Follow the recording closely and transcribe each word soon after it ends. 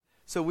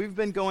So we've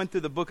been going through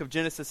the book of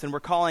Genesis, and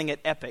we're calling it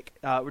epic.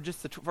 We're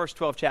just the first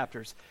 12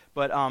 chapters.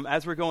 But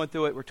as we're going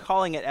through it, we're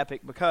calling it epic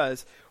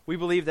because we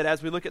believe that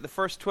as we look at the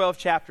first 12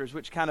 chapters,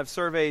 which kind of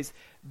surveys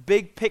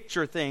big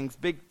picture things,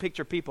 big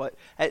picture people.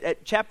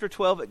 At chapter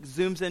 12, it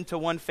zooms into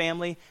one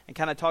family and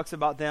kind of talks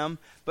about them.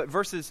 But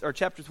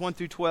chapters 1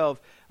 through 12,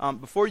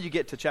 before you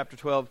get to chapter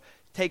 12,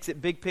 takes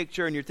it big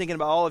picture, and you're thinking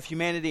about all of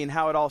humanity and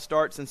how it all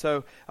starts. And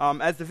so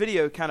as the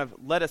video kind of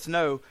let us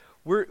know,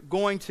 we're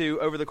going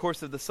to, over the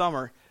course of the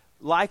summer,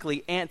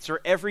 likely answer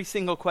every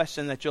single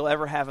question that you'll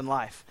ever have in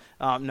life.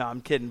 No,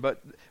 I'm kidding.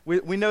 But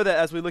we know that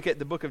as we look at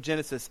the book of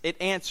Genesis, it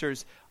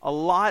answers a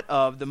lot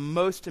of the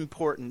most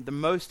important, the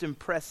most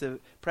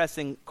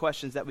pressing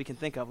questions that we can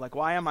think of. Like,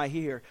 why am I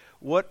here?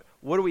 What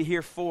are we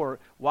here for?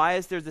 Why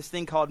is there this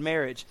thing called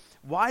marriage?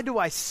 Why do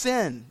I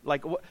sin?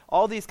 Like,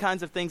 all these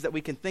kinds of things that we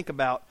can think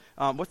about.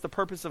 What's the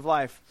purpose of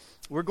life?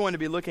 We're going to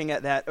be looking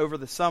at that over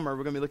the summer.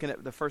 We're going to be looking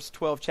at the first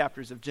 12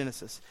 chapters of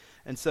Genesis.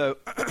 And so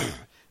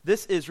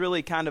this is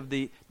really kind of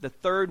the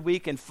third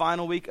week and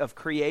final week of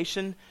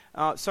creation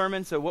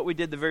sermon. So what we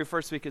did the very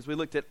first week is we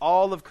looked at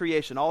all of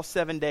creation, all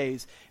 7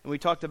 days, and we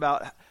talked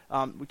about,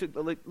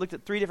 looked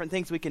at three different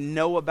things we can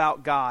know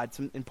about God,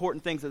 some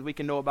important things that we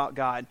can know about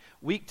God.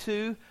 Week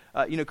 2,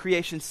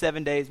 creation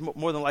 7 days,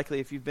 more than likely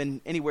if you've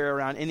been anywhere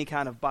around any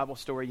kind of Bible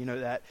story, you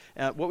know that.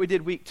 What we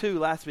did week 2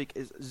 last week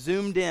is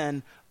zoomed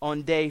in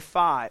on day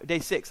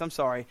 6,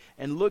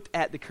 and looked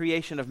at the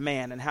creation of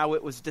man and how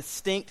it was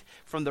distinct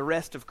from the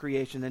rest of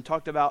creation, and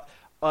talked about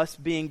us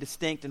being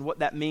distinct and what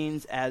that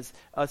means as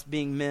us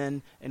being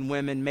men and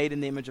women made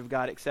in the image of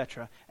God,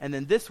 etc. And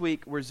then this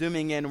week we're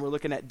zooming in and we're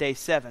looking at day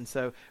 7.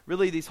 So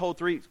really these whole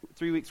three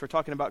weeks we're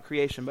talking about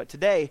creation, but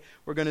today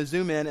we're going to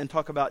zoom in and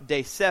talk about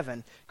day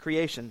 7,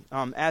 creation.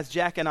 As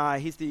Jack and I,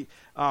 he's the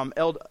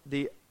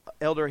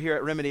elder here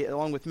at Remedy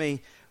along with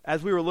me,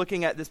 as we were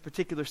looking at this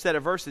particular set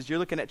of verses, you're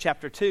looking at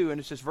chapter 2, and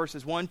it's just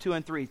verses 1, 2,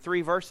 and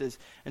 3 verses.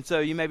 And so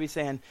you may be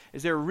saying,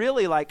 is there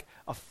really like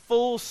a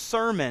full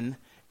sermon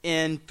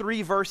in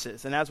 3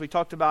 verses? And as we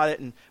talked about it,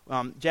 and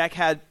Jack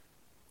had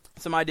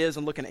some ideas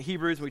on looking at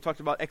Hebrews, and we talked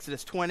about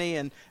Exodus 20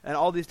 and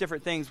all these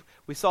different things,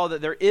 we saw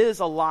that there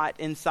is a lot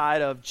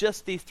inside of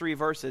just these 3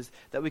 verses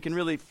that we can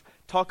really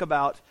talk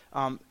about.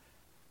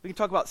 We can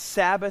talk about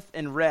Sabbath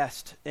and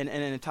rest in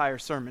an entire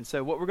sermon.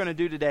 So what we're going to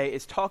do today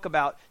is talk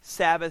about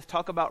Sabbath,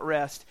 talk about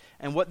rest,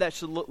 and what that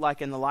should look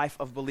like in the life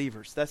of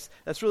believers.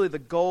 That's really the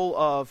goal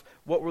of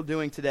what we're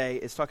doing today,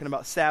 is talking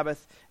about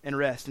Sabbath and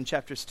rest in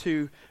chapters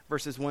 2,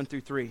 verses 1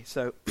 through 3.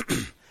 So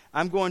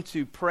I'm going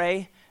to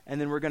pray, and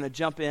then we're going to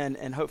jump in,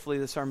 and hopefully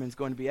the sermon is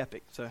going to be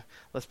epic. So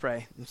let's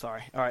pray. All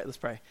right, let's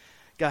pray.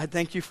 God,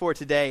 thank you for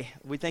today.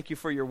 We thank you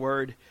for your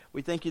word.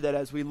 We thank you that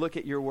as we look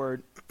at your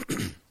word,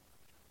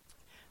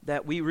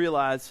 that we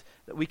realize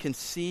that we can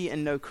see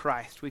and know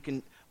Christ. We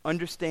can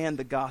understand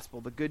the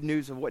gospel, the good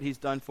news of what he's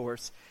done for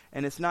us.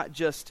 And it's not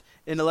just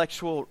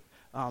intellectual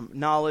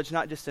knowledge,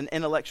 not just an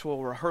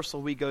intellectual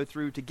rehearsal we go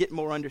through to get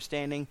more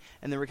understanding,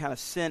 and then we're kind of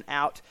sent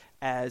out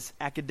as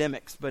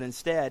academics. But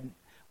instead,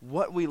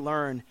 what we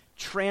learn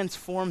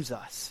transforms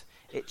us.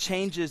 It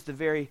changes the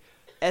very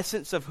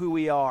essence of who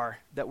we are,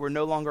 that we're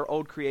no longer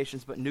old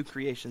creations, but new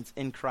creations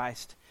in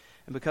Christ.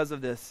 And because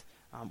of this,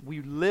 we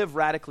live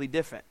radically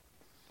different.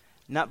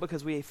 Not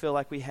because we feel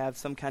like we have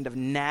some kind of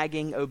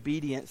nagging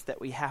obedience that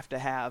we have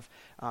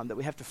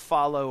to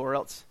follow, or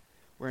else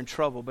we're in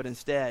trouble. But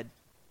instead,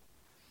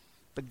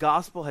 the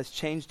gospel has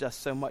changed us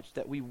so much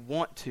that we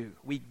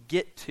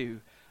get to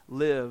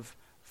live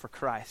for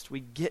Christ. We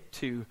get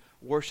to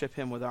worship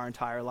him with our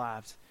entire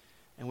lives.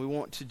 And we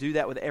want to do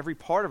that with every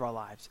part of our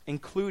lives,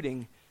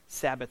 including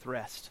Sabbath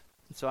rest.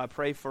 And so I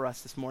pray for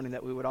us this morning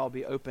that we would all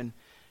be open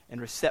and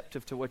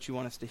receptive to what you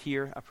want us to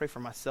hear. I pray for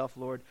myself,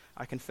 Lord.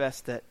 I confess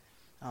that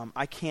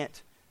I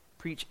can't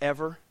preach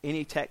ever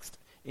any text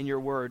in your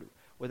word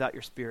without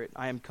your Spirit.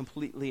 I am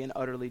completely and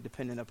utterly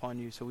dependent upon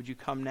you. So would you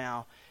come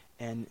now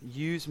and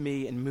use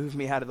me and move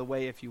me out of the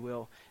way, if you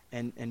will,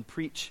 and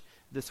preach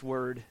this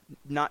word,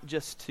 not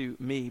just to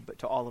me, but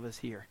to all of us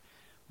here.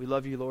 We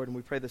love you, Lord, and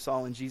we pray this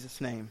all in Jesus'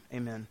 name.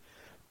 Amen.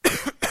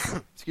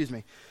 Excuse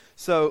me.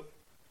 So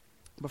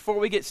before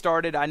we get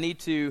started, I need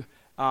to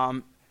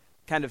kind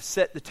of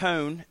set the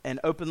tone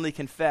and openly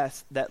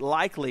confess that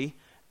likely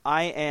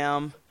I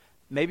am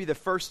maybe the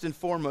first and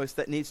foremost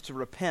that needs to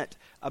repent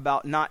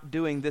about not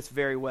doing this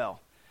very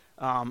well.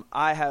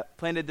 I have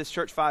planted this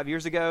church 5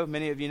 years ago.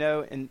 Many of you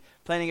know, and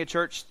planting a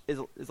church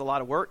is a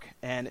lot of work,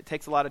 and it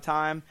takes a lot of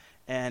time.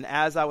 And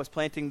as I was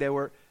planting, there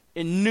were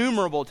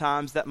innumerable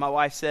times that my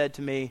wife said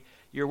to me,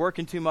 "You're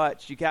working too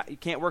much. You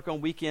can't work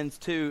on weekends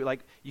too.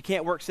 Like, you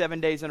can't work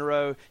 7 days in a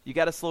row. You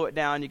got to slow it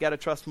down. You got to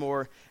trust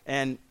more."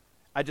 And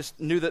I just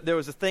knew that there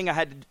was a thing I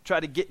had to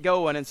try to get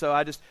going, and so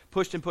I just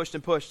pushed and pushed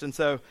and pushed. And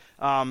so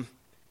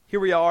here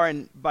we are,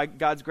 and by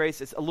God's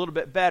grace, it's a little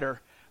bit better.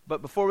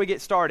 But before we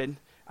get started,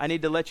 I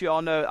need to let you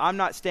all know I'm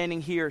not standing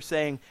here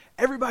saying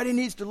everybody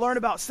needs to learn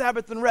about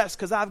Sabbath and rest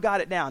because I've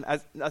got it down.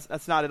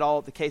 That's not at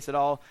all the case at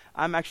all.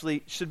 I'm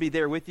actually should be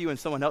there with you, and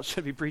someone else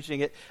should be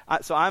preaching it.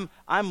 So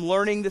I'm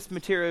learning this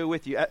material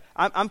with you.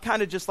 I'm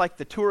kind of just like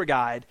the tour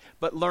guide,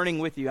 but learning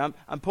with you.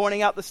 I'm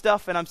pointing out the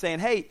stuff, and I'm saying,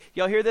 hey,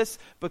 y'all hear this?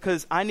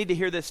 Because I need to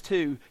hear this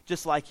too,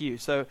 just like you.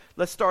 So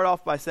let's start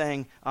off by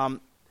saying,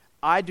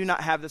 I do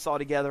not have this all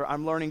together.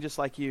 I'm learning just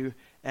like you,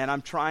 and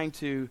I'm trying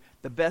to,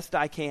 the best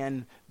I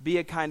can, be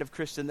a kind of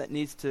Christian that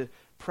needs to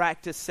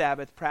practice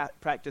Sabbath,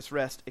 practice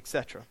rest,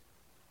 etc.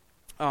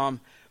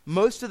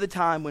 Most of the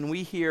time when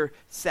we hear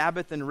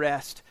Sabbath and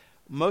rest,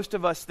 most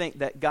of us think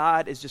that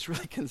God is just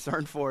really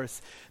concerned for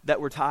us,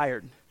 that we're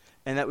tired,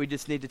 and that we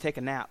just need to take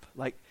a nap.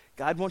 Like,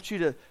 God wants you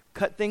to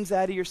cut things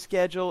out of your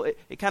schedule.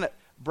 It kind of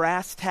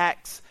brass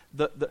tacks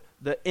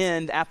the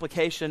end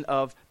application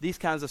of these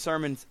kinds of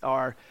sermons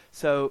are,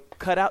 so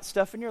cut out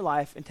stuff in your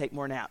life and take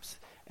more naps.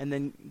 And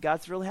then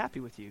God's really happy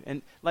with you.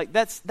 And like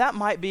that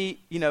might be,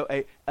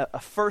 a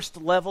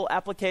first level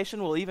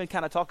application. We'll even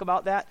kind of talk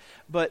about that.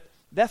 But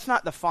that's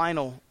not the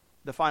final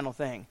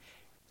thing.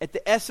 At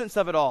the essence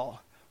of it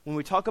all, when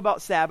we talk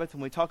about Sabbath,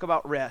 when we talk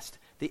about rest,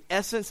 the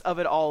essence of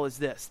it all is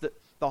this.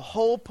 The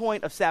whole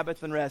point of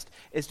Sabbath and rest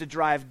is to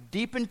drive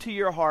deep into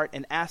your heart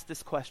and ask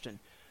this question: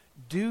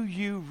 do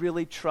you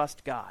really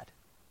trust God?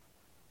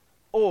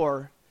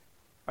 Or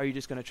are you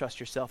just going to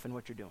trust yourself in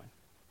what you're doing?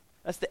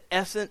 That's the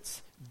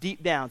essence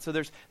deep down. So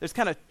there's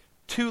kind of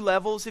two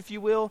levels, if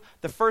you will.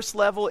 The first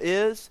level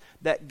is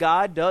that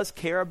God does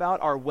care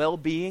about our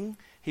well-being.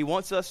 He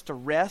wants us to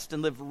rest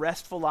and live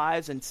restful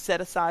lives and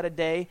set aside a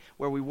day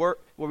where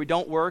we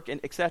don't work,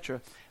 and etc.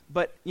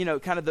 But,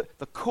 kind of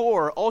the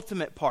core,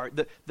 ultimate part,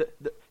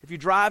 if you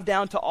drive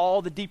down to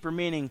all the deeper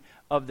meaning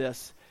of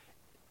this,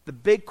 the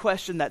big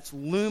question that's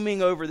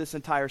looming over this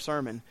entire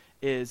sermon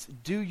is,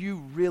 do you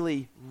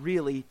really,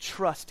 really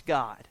trust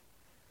God?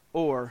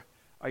 Or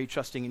are you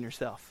trusting in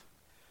yourself?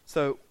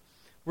 So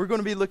we're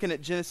going to be looking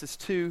at Genesis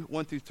 2,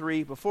 1 through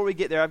 3. Before we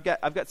get there,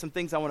 I've got some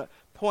things I want to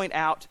point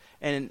out.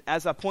 And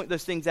as I point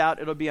those things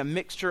out, it'll be a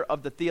mixture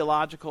of the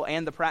theological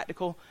and the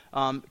practical.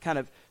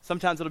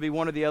 Sometimes it'll be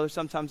one or the other.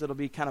 Sometimes it'll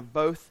be kind of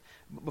both.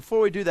 But before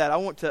we do that, I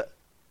want to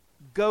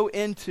go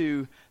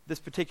into this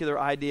particular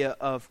idea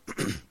of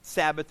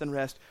Sabbath and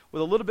rest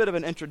with a little bit of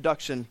an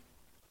introduction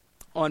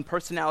on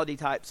personality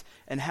types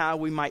and how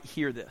we might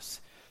hear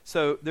this.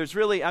 So there's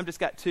really, I've just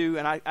got two,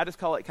 and I just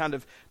call it kind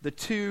of the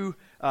two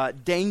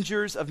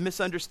dangers of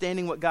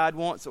misunderstanding what God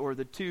wants, or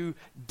the two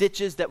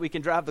ditches that we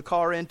can drive the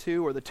car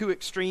into, or the two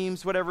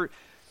extremes, whatever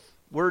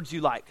words you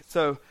like.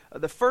 So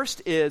the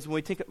first is,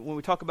 when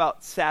we talk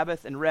about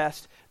Sabbath and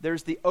rest,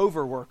 there's the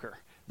overworker.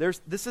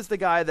 This is the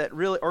guy that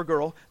really, or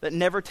girl, that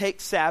never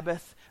takes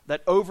Sabbath,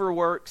 that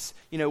overworks,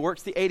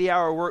 works the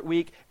 80-hour work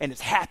week and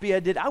is happy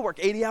I work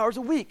 80 hours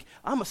a week.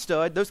 I'm a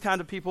stud. Those kind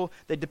of people,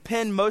 they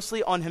depend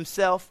mostly on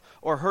himself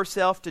or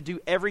herself to do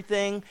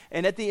everything.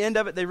 And at the end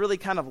of it, they really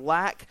kind of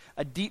lack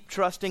a deep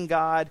trust in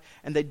God.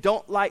 And they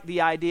don't like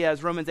the idea,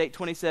 as Romans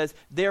 8:20 says,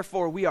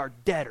 therefore we are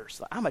debtors.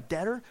 Like, I'm a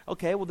debtor?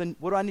 Okay, well then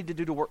what do I need to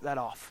do to work that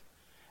off?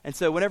 And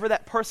so whenever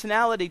that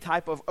personality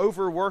type of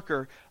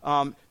overworker,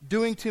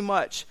 doing too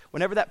much,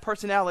 whenever that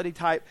personality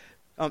type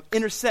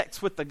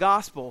intersects with the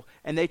gospel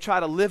and they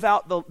try to live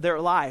out their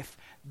life,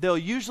 they'll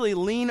usually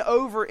lean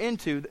over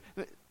into,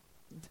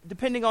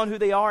 depending on who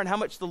they are and how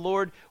much the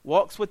Lord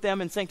walks with them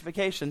in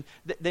sanctification,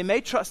 they may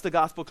trust the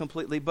gospel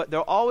completely, but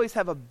they'll always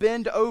have a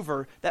bend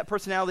over, that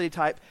personality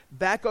type,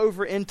 back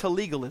over into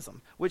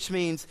legalism, which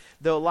means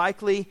they'll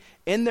likely,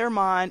 in their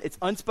mind, it's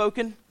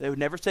unspoken, they would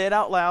never say it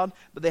out loud,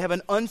 but they have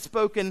an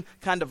unspoken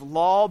kind of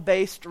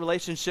law-based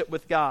relationship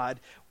with God,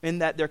 in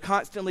that they're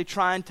constantly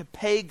trying to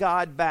pay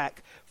God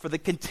back for the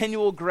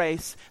continual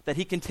grace that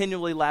he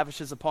continually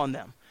lavishes upon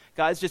them.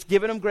 God's just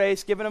giving them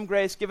grace, giving them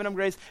grace, giving them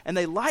grace, and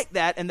they like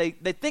that, and they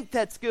think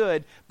that's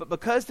good, but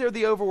because they're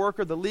the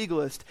overworker, the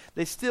legalist,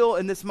 they still,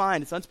 in this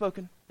mind, it's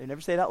unspoken, they never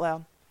say it out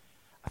loud,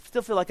 I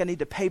still feel like I need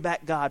to pay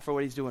back God for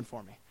what he's doing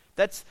for me.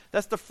 That's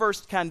the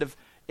first kind of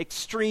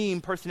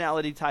extreme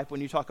personality type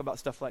when you talk about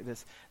stuff like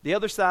this. The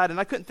other side, and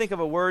I couldn't think of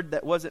a word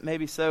that wasn't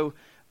maybe so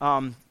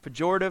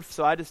pejorative,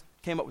 so I just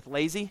came up with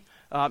lazy.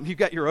 You've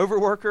got your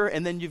overworker,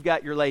 and then you've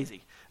got your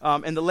lazy.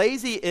 And the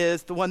lazy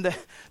is the one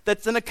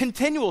that's in a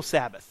continual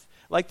Sabbath.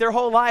 Like their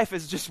whole life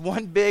is just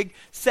one big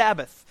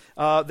Sabbath.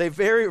 They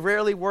very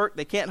rarely work.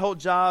 They can't hold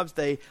jobs.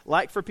 They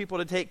like for people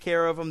to take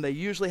care of them. They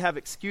usually have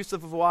excuses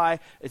of why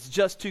it's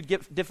just too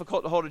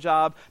difficult to hold a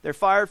job. They're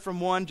fired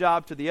from one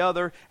job to the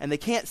other, and they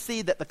can't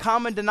see that the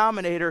common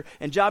denominator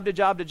and job to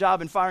job to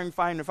job and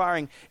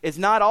firing is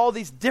not all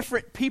these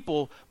different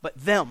people, but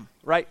them,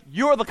 right?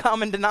 You're the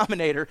common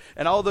denominator,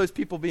 and all those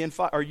people being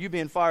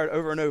fired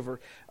over and over.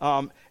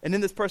 And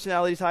in this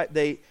personality type,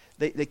 they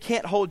They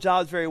can't hold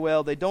jobs very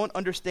well. They don't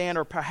understand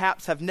or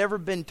perhaps have never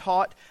been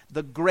taught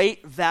the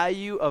great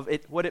value of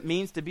it, what it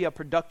means to be a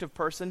productive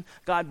person.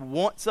 God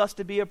wants us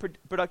to be a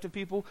productive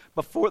people.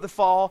 Before the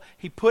fall,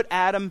 he put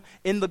Adam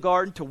in the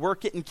garden to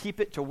work it and keep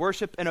it, to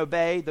worship and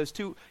obey. Those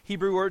two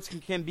Hebrew words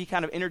can be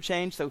kind of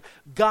interchanged. So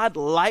God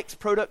likes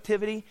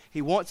productivity.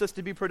 He wants us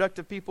to be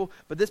productive people.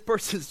 But this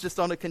person is just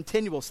on a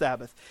continual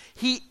Sabbath.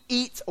 He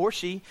eats, or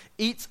she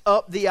eats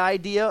up the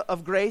idea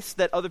of grace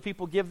that other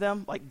people give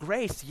them. Like,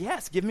 grace,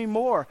 yes, give me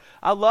more.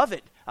 I love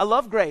it. I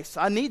love grace.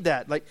 I need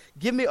that. Like,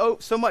 give me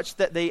so much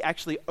that they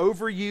actually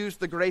overuse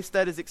the grace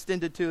that is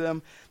extended to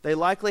them. They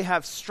likely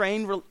have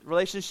strained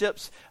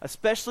relationships,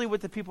 especially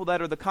with the people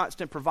that are the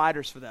constant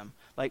providers for them.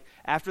 Like,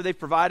 after they've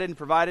provided and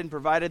provided and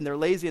provided, and they're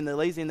lazy and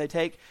they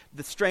take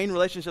the strained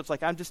relationships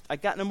like, I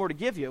got no more to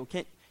give you.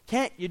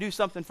 Can't you do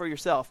something for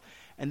yourself?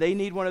 And they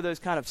need one of those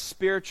kind of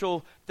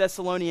spiritual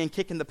Thessalonian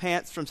kick in the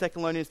pants from 2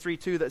 Thessalonians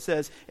 3:2 that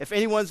says, if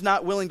anyone's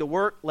not willing to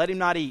work, let him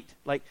not eat.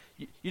 Like,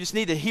 you just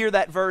need to hear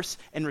that verse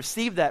and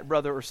receive that,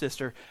 brother or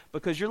sister,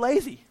 because you're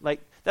lazy.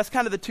 Like, that's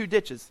kind of the two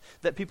ditches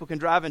that people can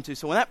drive into.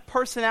 So when that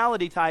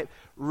personality type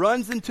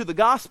runs into the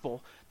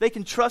gospel, they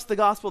can trust the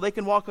gospel, they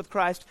can walk with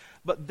Christ,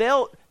 but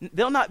they'll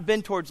not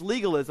bend towards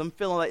legalism,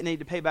 feeling like they need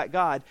to pay back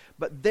God,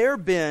 but their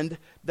bend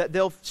that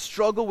they'll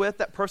struggle with,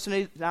 that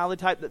personality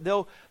type that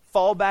they'll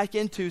fall back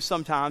into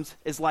sometimes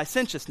is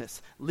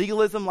licentiousness.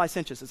 Legalism,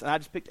 licentiousness. And I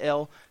just picked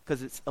L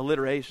because it's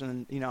alliteration.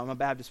 And, you know, I'm a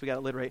Baptist, we got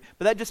to alliterate.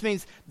 But that just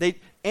means they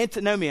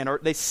antinomian, or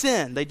they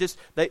sin.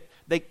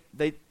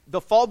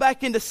 They'll fall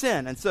back into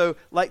sin. And so,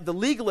 like, the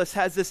legalist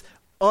has this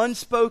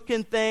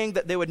unspoken thing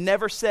that they would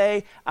never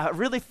say. I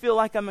really feel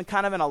like I'm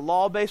kind of in a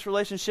law-based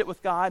relationship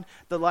with God.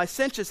 The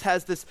licentious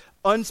has this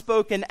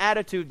unspoken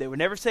attitude. They would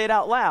never say it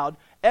out loud,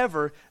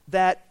 ever,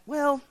 that,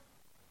 well,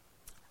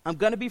 I'm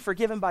going to be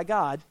forgiven by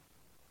God.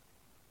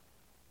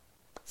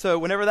 So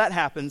whenever that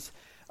happens,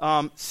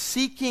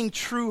 seeking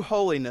true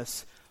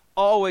holiness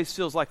always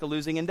feels like a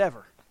losing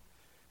endeavor.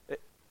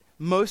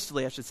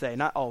 Mostly, I should say,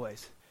 not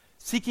always.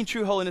 Seeking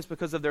true holiness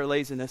because of their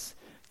laziness.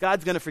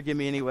 God's going to forgive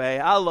me anyway.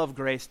 I love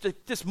grace.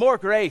 Just more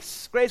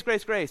grace. Grace,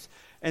 grace, grace.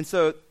 And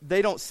so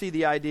they don't see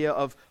the idea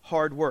of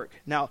hard work.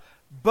 Now,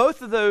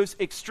 both of those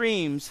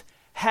extremes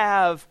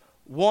have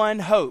one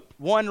hope,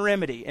 one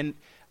remedy. And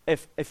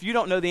if you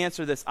don't know the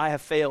answer to this, I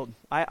have failed.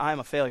 I'm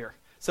a failure.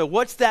 So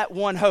what's that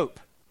one hope?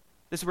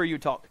 This is where you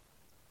talk.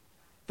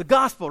 The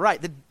gospel,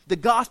 right? The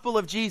gospel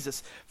of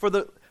Jesus. For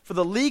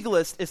the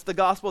legalist, it's the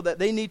gospel that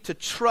they need to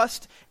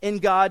trust in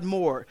God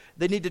more.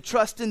 They need to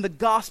trust in the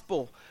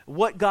gospel,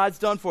 what God's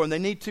done for them. They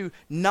need to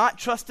not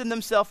trust in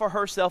themselves or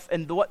herself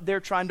and what they're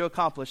trying to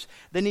accomplish.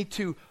 They need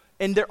to,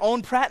 in their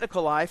own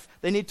practical life,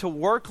 they need to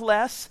work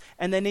less,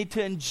 and they need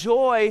to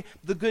enjoy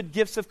the good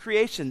gifts of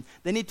creation.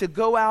 They need to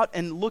go out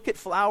and look at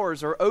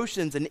flowers or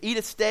oceans and eat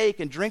a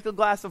steak and drink a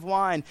glass of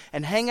wine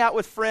and hang out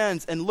with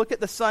friends and look at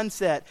the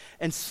sunset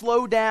and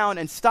slow down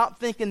and stop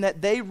thinking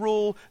that they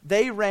rule,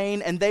 they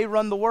reign, and they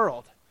run the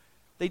world.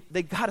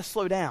 They got to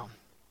slow down.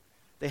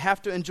 They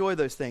have to enjoy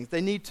those things.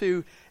 They need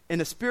to,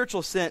 in a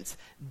spiritual sense,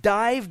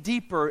 dive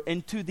deeper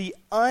into the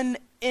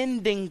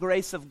unending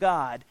grace of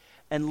God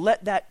and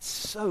let that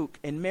soak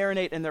and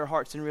marinate in their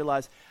hearts and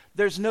realize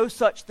there's no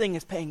such thing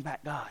as paying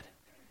back God.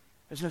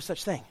 There's no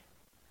such thing.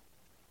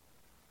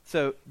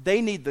 So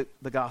they need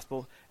the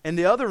gospel. And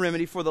the other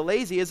remedy for the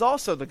lazy is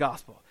also the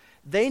gospel.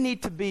 They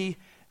need to be,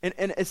 and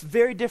it's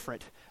very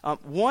different.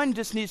 One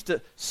just needs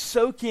to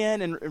soak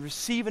in and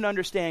receive and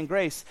understand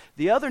grace.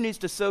 The other needs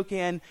to soak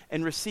in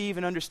and receive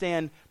and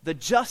understand the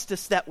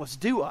justice that was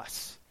due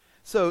us.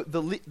 So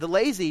the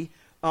lazy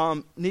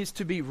needs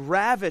to be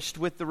ravished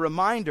with the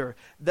reminder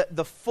that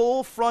the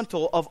full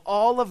frontal of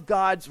all of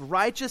God's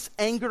righteous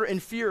anger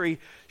and fury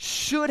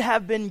should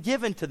have been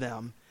given to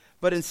them.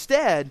 But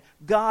instead,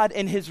 God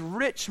in his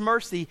rich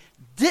mercy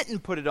didn't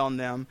put it on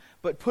them,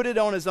 but put it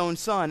on his own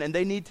son. And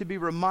they need to be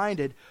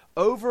reminded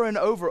over and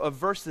over of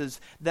verses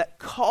that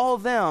call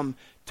them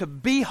to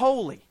be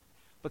holy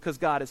because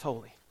God is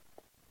holy.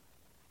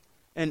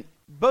 And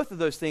both of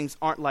those things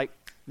aren't like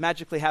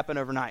magically happen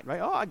overnight, right?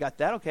 Oh, I got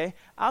that, okay.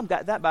 I've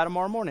got that by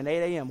tomorrow morning,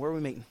 8 a.m., where are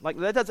we meeting? Like,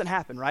 that doesn't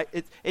happen, right?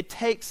 It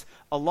takes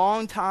a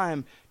long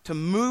time to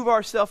move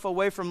ourselves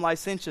away from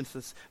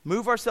licentiousness,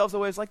 move ourselves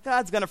away. It's like,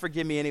 God's going to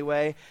forgive me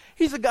anyway.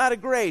 He's a God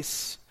of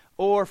grace.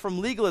 Or from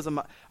legalism,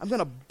 I'm going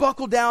to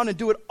buckle down and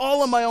do it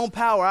all in my own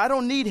power. I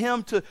don't need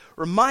him to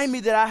remind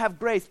me that I have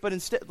grace, but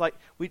instead,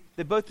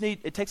 they both need,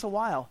 it takes a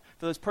while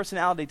for those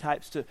personality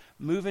types to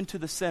move into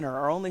the center,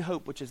 our only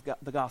hope, which is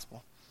the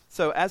gospel.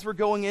 So as we're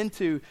going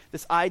into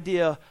this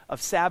idea of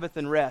Sabbath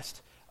and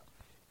rest,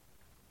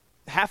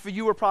 half of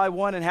you are probably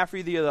one and half of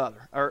you the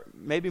other. Or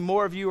maybe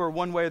more of you are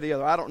one way or the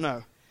other. I don't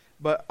know.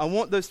 But I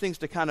want those things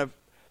to kind of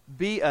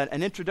be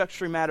an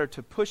introductory matter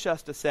to push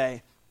us to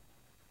say,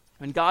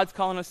 when God's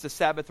calling us to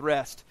Sabbath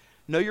rest,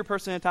 know your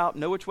personality type,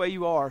 know which way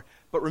you are,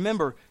 but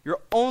remember, your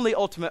only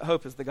ultimate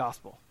hope is the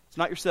gospel. It's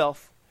not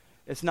yourself.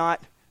 It's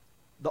not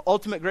the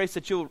ultimate grace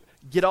that you'll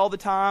get all the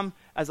time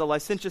as a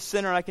licentious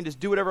sinner and I can just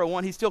do whatever I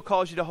want. He still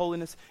calls you to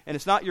holiness, and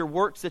it's not your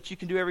works that you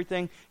can do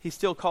everything. He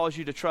still calls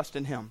you to trust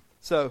in him.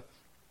 So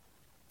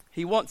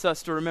he wants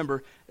us to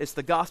remember it's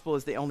the gospel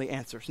is the only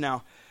answers.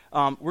 Now,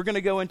 we're going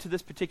to go into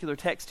this particular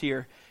text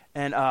here,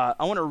 and I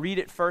want to read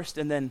it first,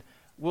 and then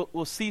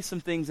we'll see some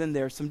things in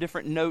there, some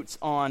different notes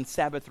on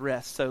Sabbath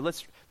rest. So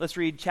let's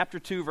read chapter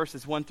 2,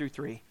 verses 1 through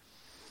 3.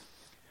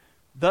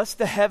 Thus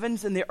the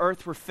heavens and the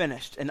earth were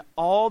finished, and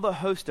all the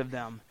host of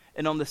them.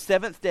 And on the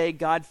seventh day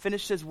God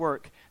finished his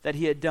work that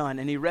he had done,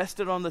 and he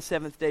rested on the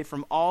seventh day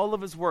from all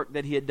of his work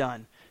that he had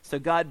done. So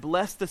God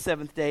blessed the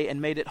seventh day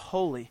and made it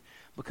holy,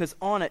 because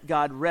on it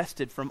God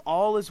rested from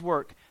all his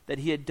work that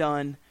he had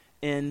done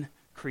in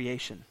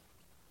creation.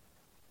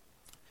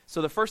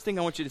 So the first thing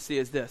I want you to see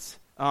is this.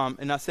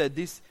 And I said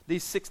these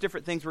 6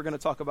 different things we're going to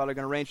talk about are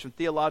going to range from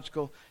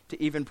theological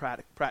to even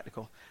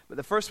practical. But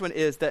the first one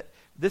is that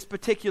this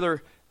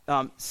particular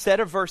set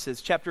of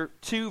verses, chapter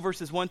 2,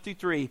 verses 1 through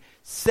 3,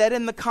 set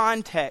in the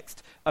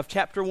context of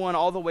chapter 1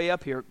 all the way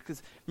up here.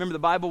 Because remember, the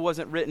Bible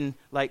wasn't written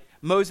like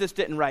Moses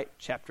didn't write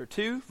chapter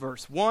 2,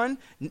 verse 1,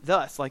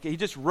 thus. Like he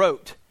just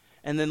wrote.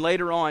 And then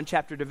later on,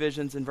 chapter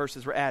divisions and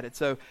verses were added.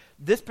 So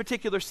this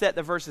particular set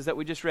of verses that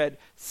we just read,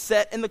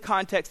 set in the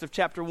context of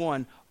chapter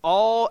 1,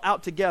 all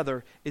out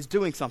together, is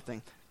doing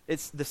something.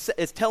 It's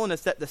telling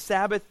us that the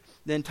Sabbath,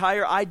 the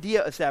entire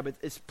idea of Sabbath,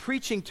 is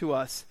preaching to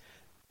us,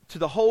 to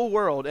the whole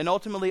world, and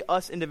ultimately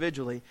us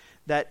individually,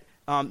 that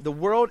the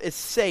world is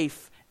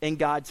safe in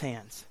God's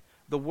hands.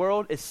 The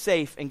world is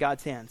safe in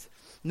God's hands.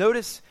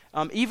 Notice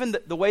even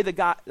the way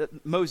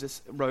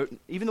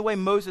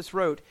Moses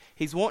wrote,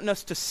 he's wanting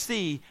us to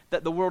see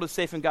that the world is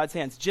safe in God's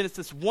hands.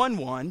 Genesis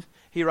 1:1,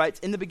 he writes,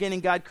 in the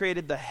beginning God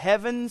created the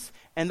heavens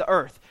and the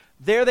earth.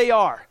 There they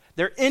are.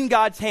 They're in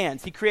God's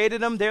hands. He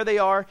created them. There they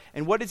are.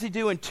 And what does he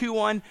do in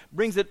 2:1?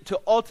 Brings it to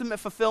ultimate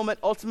fulfillment,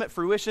 ultimate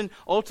fruition,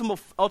 ultimate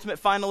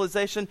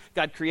finalization.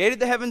 God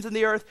created the heavens and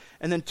the earth.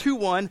 And then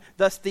 2:1,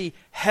 thus the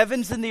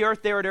heavens and the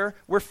earth, there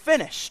were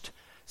finished.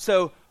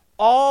 So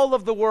all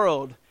of the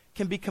world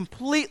can be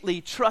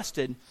completely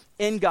trusted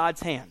in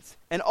God's hands.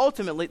 And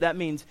ultimately, that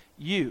means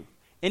you,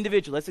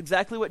 individual. That's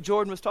exactly what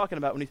Jordan was talking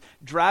about when he's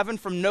driving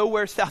from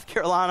nowhere, South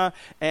Carolina,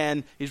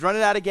 and he's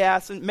running out of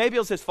gas. And maybe it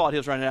was his fault he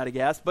was running out of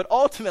gas, but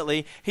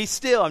ultimately,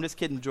 I'm just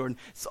kidding, Jordan.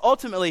 So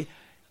ultimately,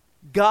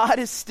 God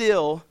is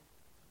still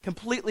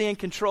completely in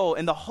control,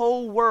 and the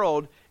whole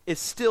world is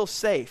still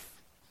safe.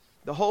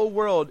 The whole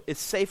world is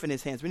safe in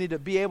his hands. We need to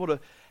be able to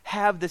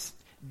have this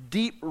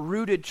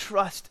deep-rooted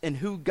trust in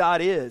who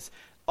God is.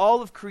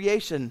 All of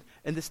creation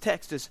in this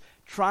text is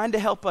trying to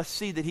help us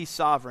see that he's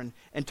sovereign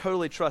and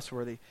totally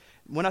trustworthy.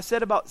 When I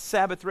said about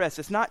Sabbath rest,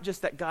 it's not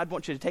just that God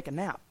wants you to take a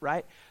nap,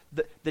 right?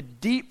 The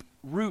deep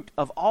root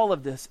of all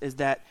of this is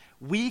that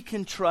we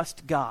can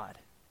trust God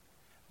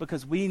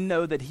because we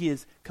know that he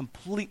is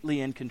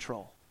completely in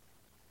control.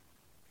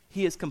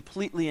 He is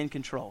completely in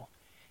control.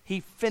 He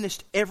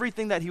finished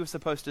everything that he was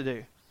supposed to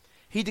do.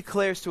 He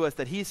declares to us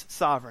that he's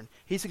sovereign.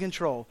 He's in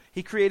control.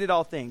 He created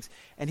all things.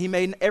 And he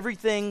made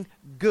everything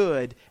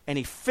good, and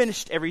he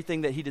finished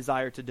everything that he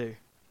desired to do.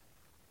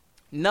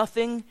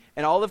 Nothing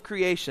in all of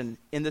creation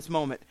in this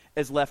moment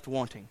is left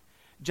wanting.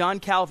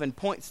 John Calvin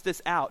points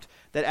this out,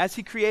 that as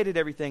he created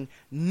everything,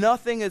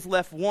 nothing is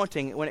left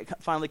wanting when it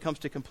finally comes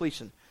to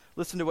completion.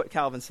 Listen to what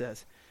Calvin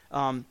says.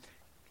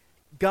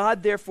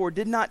 God, therefore,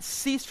 did not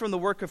cease from the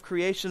work of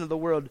creation of the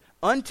world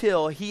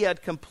until he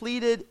had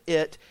completed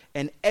it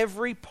in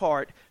every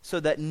part, so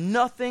that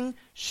nothing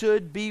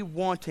should be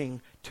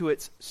wanting to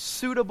its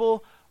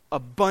suitable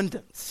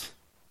abundance,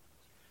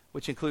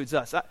 which includes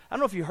us. I don't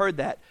know if you heard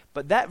that,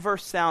 but that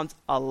verse sounds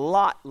a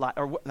lot like,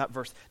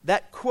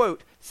 that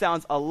quote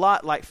sounds a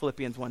lot like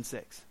Philippians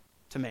 1:6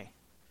 to me.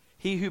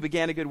 He who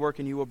began a good work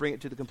in you will bring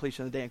it to the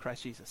completion of the day in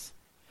Christ Jesus.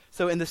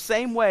 So in the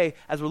same way,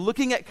 as we're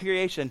looking at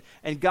creation,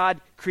 and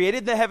God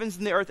created the heavens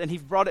and the earth, and he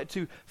brought it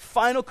to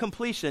final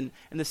completion,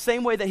 in the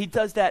same way that he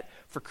does that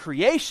for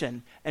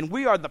creation, and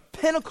we are the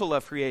pinnacle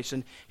of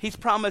creation, he's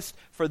promised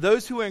for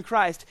those who are in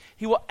Christ,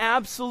 he will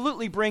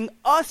absolutely bring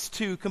us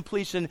to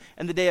completion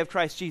in the day of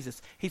Christ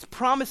Jesus. He's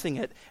promising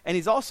it, and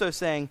he's also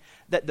saying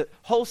that the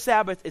whole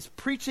Sabbath is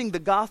preaching the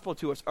gospel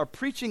to us, or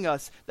preaching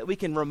us that we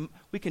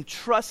can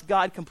trust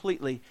God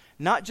completely,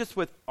 not just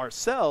with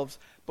ourselves,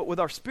 but with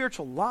our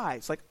spiritual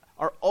lives, like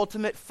our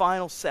ultimate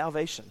final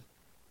salvation.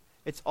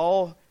 It's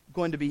all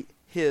going to be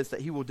his that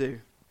he will do.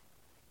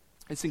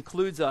 This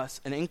includes us,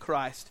 and in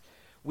Christ,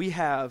 we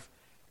have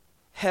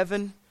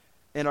heaven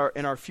in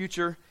our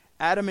future.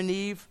 Adam and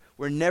Eve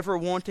were never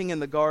wanting in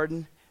the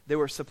garden. They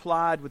were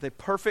supplied with a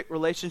perfect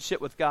relationship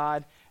with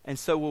God, and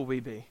so will we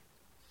be.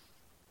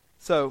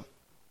 So,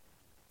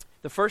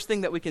 the first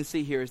thing that we can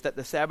see here is that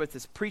the Sabbath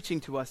is preaching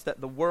to us that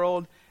the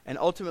world, and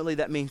ultimately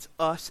that means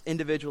us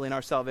individually in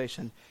our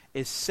salvation,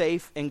 is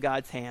safe in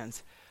God's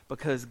hands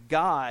because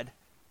God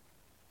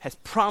has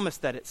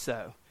promised that it's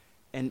so.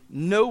 And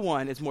no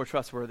one is more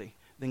trustworthy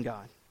than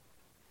God.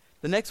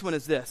 The next one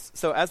is this.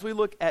 So as we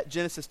look at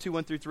Genesis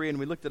 2:1-3, and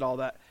we looked at all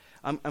that,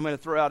 I'm going to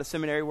throw out a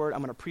seminary word. I'm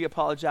going to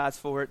pre-apologize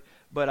for it,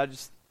 but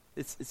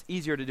it's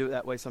easier to do it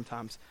that way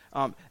sometimes.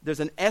 There's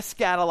an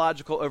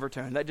eschatological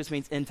overtone. That just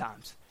means end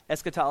times.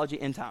 Eschatology,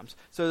 end times.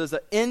 So there's an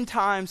end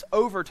times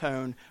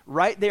overtone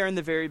right there in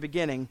the very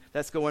beginning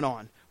that's going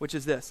on, which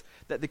is this,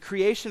 that the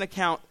creation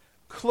account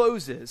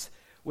closes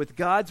with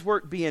God's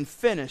work being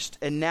finished,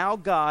 and now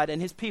God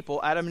and his people,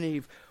 Adam and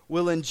Eve,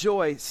 will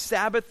enjoy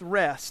Sabbath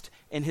rest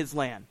in his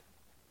land.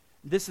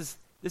 This is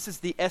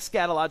the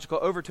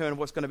eschatological overtone of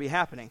what's going to be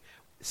happening.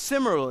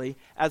 Similarly,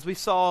 as we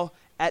saw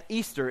at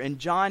Easter in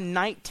John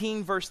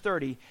 19, verse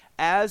 30,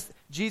 as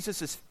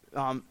Jesus is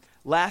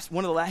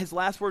his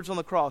last words on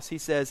the cross, he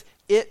says,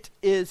 "It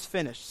is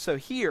finished." So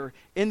here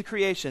in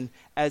creation,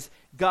 as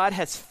God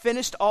has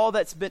finished all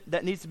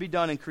that needs to be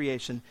done in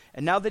creation,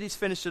 and now that he's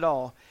finished it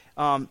all,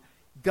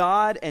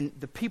 God and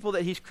the people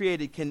that he's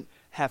created can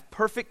have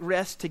perfect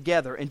rest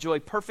together, enjoy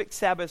perfect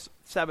Sabbath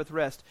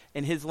rest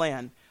in his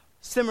land.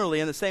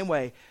 Similarly, in the same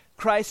way,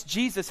 Christ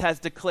Jesus has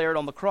declared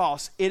on the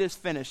cross, "It is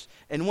finished."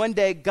 And one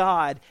day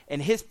God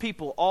and his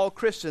people, all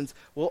Christians,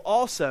 will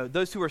also,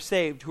 those who are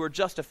saved, who are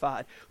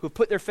justified, who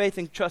put their faith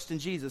and trust in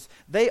Jesus,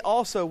 they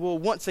also will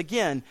once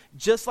again,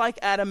 just like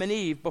Adam and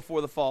Eve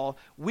before the fall,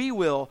 we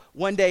will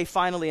one day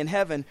finally in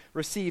heaven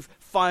receive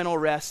final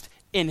rest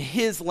in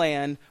his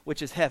land,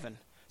 which is heaven.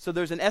 So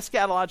there's an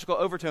eschatological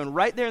overtone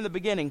right there in the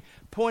beginning,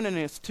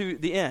 pointing us to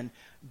the end.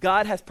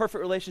 God has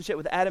perfect relationship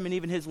with Adam and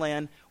Eve in his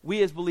land.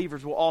 We as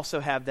believers will also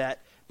have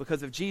that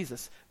because of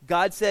Jesus.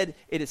 God said,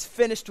 "It is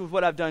finished with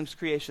what I've done in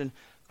creation."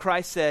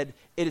 Christ said,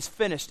 "It is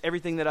finished.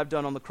 Everything that I've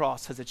done on the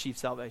cross has achieved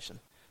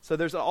salvation." So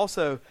there's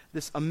also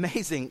this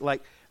amazing,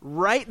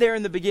 right there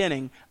in the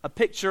beginning, a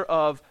picture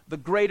of the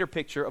greater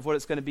picture of what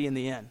it's going to be in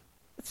the end.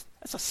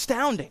 That's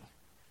astounding.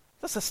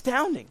 That's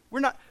astounding.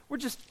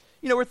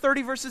 We're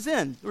 30 verses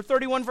in. We're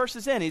 31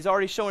 verses in. He's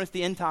already showing us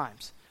the end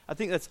times. I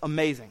think that's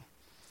amazing.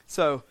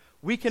 So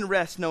we can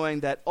rest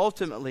knowing that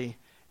ultimately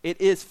it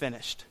is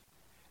finished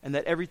and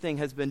that everything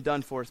has been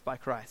done for us by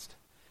Christ.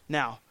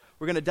 Now,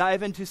 we're going to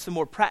dive into some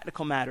more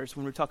practical matters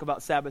when we talk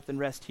about Sabbath and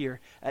rest here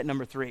at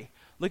number 3.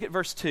 Look at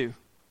verse 2.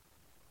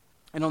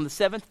 "And on the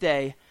seventh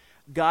day,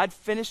 God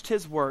finished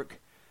his work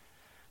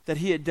that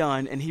he had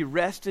done, and he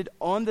rested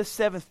on the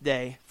seventh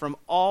day from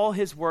all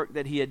his work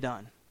that he had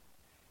done."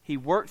 He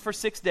worked for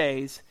 6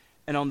 days,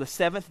 and on the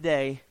seventh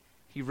day,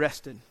 he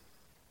rested.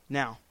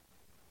 Now,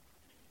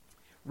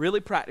 really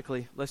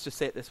practically, let's just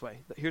say it this way.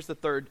 Here's the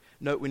third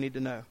note we need to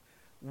know.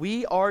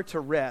 We are to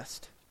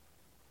rest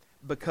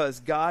because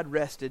God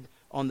rested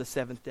on the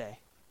seventh day.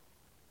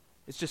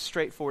 It's just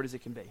straightforward as it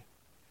can be.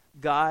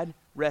 God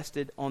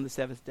rested on the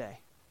seventh day.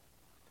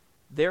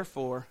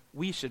 Therefore,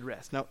 we should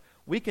rest. Now,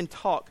 we can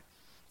talk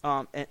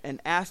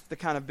and ask the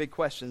kind of big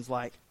questions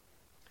like,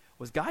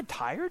 was God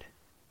tired?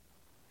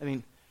 I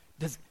mean,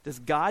 does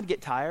God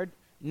get tired?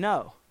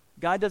 No.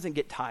 God doesn't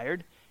get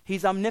tired.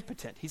 He's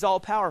omnipotent. He's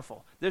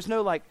all-powerful. There's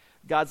no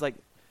God's like,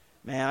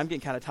 "Man, I'm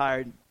getting kind of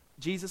tired.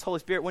 Jesus, Holy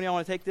Spirit, when do y'all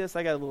want to take this?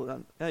 I got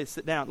I need to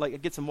sit down,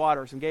 get some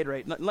water or some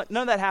Gatorade." None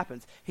of that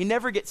happens. He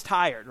never gets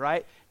tired,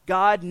 right?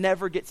 God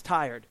never gets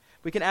tired.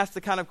 We can ask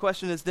the kind of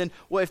question is then,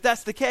 well, if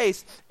that's the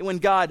case, when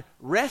God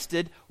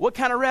rested, what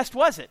kind of rest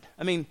was it?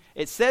 I mean,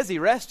 it says he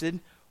rested.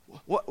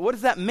 What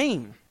does that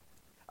mean?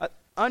 I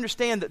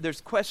understand that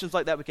there's questions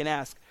like that we can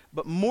ask,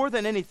 but more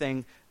than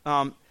anything,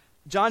 John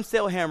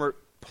Sailhammer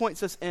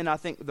points us in, I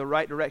think, the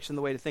right direction,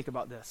 the way to think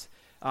about this,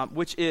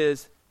 which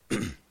is,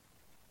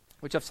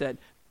 which I've said,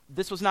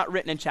 this was not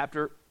written in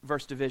chapter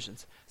verse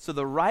divisions. So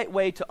the right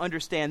way to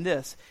understand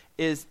this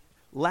is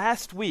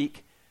last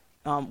week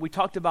we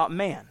talked about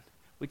man.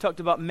 We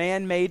talked about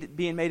man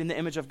being made in the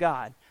image of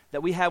God,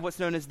 that we have what's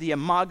known as the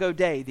imago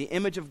Dei, the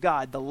image of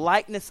God, the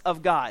likeness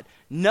of God.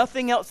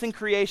 Nothing else in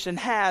creation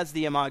has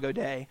the imago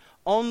Dei.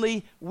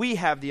 Only we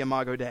have the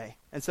imago Dei.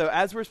 And so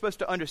as we're supposed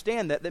to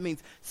understand that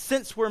means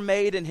since we're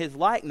made in his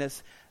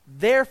likeness,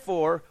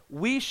 therefore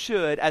we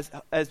should,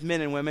 as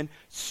men and women,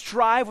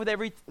 strive with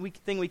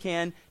everything we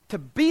can to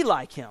be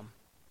like him.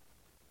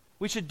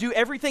 We should do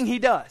everything he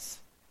does.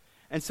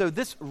 And so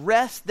this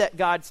rest that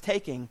God's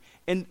taking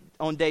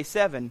on day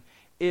 7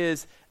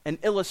 is an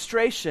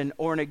illustration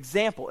or an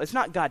example. It's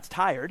not God's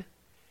tired.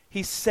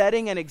 He's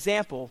setting an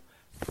example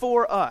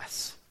for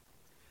us.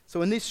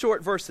 So in these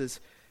short verses,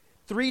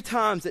 3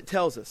 times it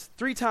tells us,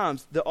 3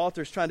 times the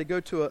author's trying to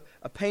go to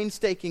a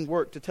painstaking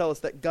work to tell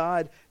us that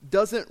God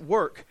doesn't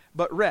work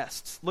but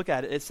rests. Look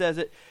at it. It says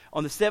it,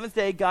 on the 7th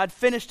day God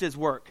finished his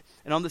work.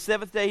 And on the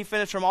 7th day he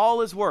finished from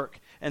all his work.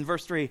 And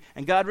verse 3,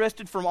 and God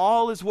rested from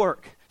all his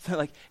work.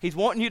 So he's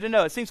wanting you to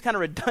know. It seems kind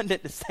of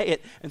redundant to say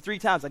it in 3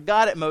 times. I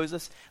got it,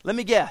 Moses. Let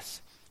me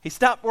guess. He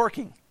stopped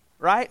working,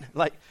 right?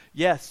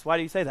 Yes. Why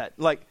do you say that?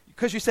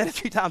 Because you said it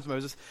 3 times,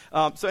 Moses.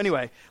 So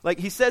anyway,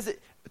 he says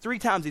it 3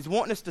 times. He's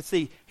wanting us to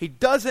see he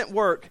doesn't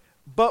work,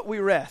 but we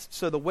rest.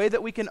 So the way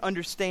that we can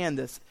understand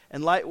this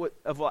in light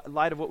of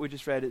what we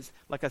just read is,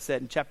 like I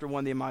said, in chapter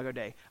 1, the Imago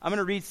Dei. I'm going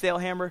to read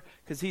Sailhammer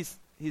because he's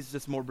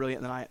just more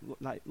brilliant than I,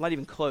 not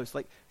even close,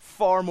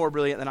 far more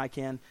brilliant than I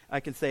can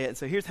say it. And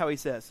so here's how he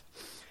says.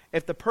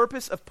 if the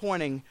purpose of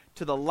pointing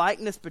to the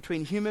likeness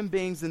between human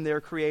beings and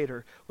their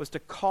Creator was to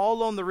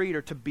call on the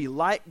reader to be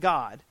like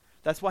God,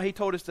 that's why he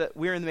told us that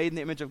we're made in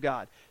the image of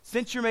God.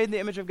 Since you're made in the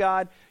image of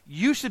God,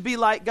 you should be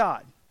like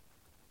God.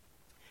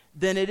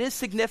 Then it is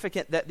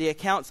significant that the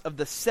accounts of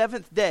the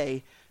seventh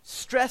day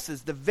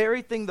stresses the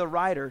very thing the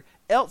writer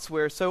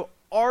elsewhere so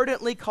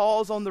ardently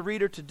calls on the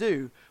reader to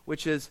do,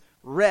 which is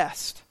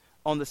rest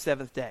on the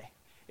seventh day.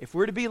 If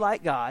we're to be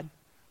like God,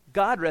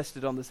 God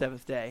rested on the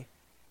seventh day,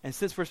 and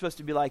since we're supposed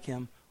to be like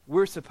him,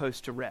 we're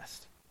supposed to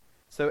rest.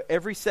 So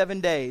every 7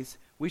 days,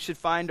 we should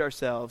find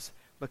ourselves,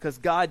 because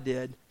God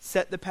did,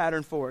 set the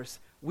pattern for us,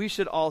 we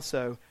should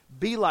also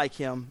be like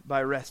him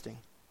by resting.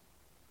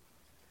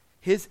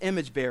 His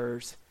image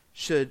bearers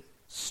should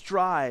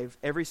strive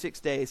every 6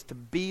 days to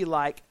be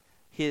like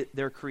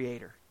their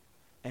Creator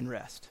and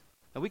rest.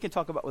 Now we can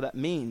talk about what that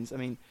means. I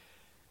mean,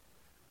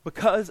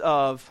 because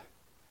of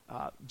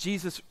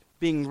Jesus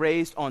being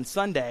raised on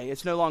Sunday,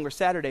 it's no longer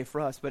Saturday for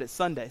us, but it's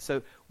Sunday.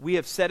 So we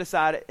have set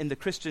aside in the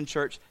Christian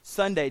church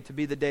Sunday to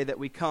be the day that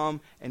we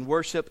come and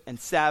worship and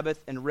Sabbath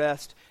and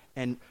rest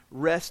and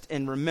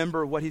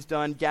remember what he's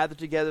done, gather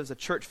together as a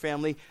church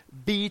family,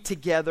 be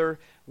together,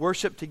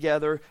 worship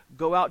together,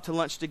 go out to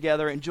lunch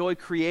together, enjoy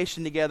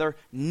creation together,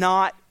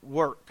 not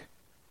work,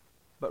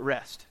 but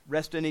rest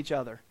in each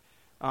other.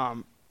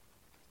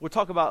 We'll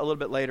talk about a little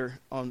bit later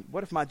on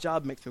what if my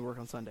job makes me work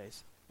on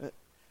Sundays.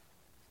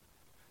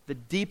 The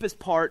deepest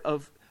part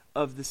of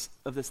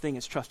this thing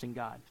is trusting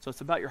God. So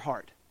it's about your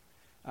heart.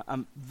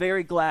 I'm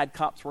very glad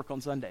cops work on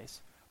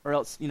Sundays, or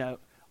else,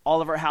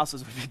 all of our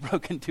houses would be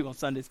broken into on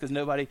Sundays because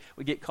nobody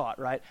would get caught,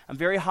 right? I'm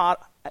very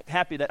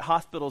happy that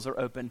hospitals are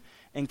open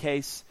in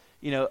case,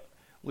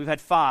 we've had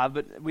 5,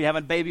 but we have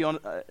a baby on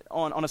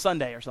a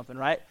Sunday or something,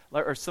 right?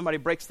 Or somebody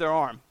breaks their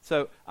arm.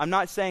 So I'm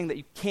not saying that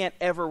you can't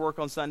ever work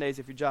on Sundays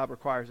if your job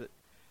requires it.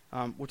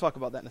 We'll talk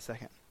about that in a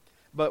second.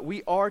 But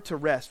we are to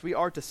rest. We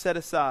are to set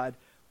aside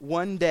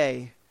 1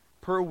 day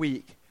per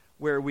week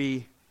where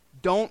we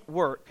don't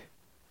work,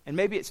 and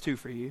maybe it's 2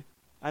 for you.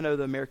 I know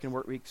the American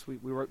work weeks, we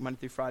work Monday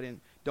through Friday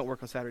and don't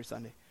work on Saturday,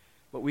 Sunday.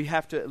 But we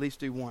have to at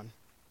least do 1.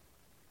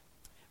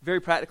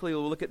 Very practically,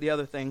 we'll look at the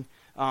other thing.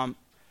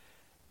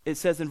 It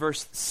says in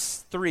verse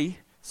 3,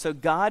 so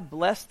God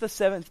blessed the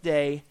seventh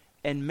day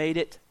and made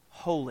it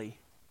holy.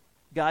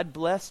 God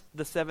blessed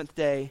the seventh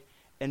day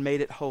and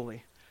made it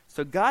holy.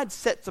 So God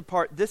sets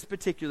apart this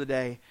particular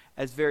day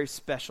as very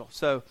special.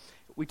 So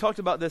we talked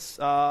about this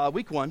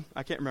week 1,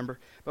 I can't remember,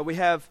 but we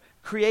have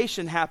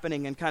creation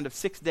happening in kind of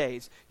 6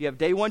 days. You have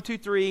day 1, 2,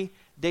 3,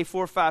 day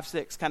 4, 5,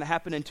 6, kind of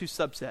happen in 2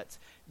 subsets.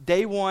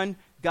 Day 1,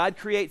 God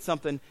creates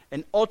something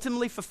and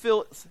ultimately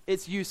fulfills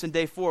its use in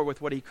day 4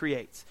 with what he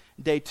creates.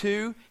 Day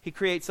 2, he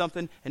creates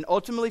something and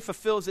ultimately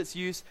fulfills its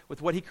use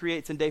with what he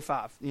creates in day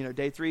 5,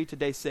 day 3 to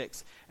day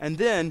 6. And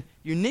then,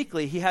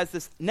 uniquely, he has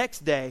this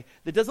next day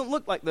that doesn't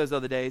look like those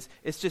other days.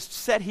 It's just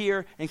set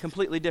here and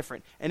completely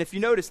different. And if you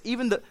notice,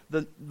 even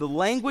the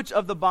language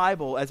of the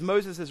Bible, as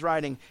Moses is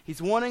writing,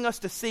 he's wanting us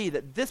to see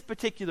that this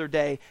particular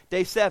day,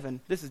 day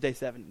 7, this is day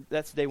 7,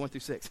 that's day 1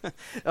 through 6.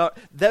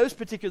 Those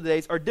particular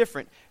days are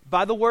different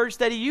by the words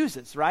that he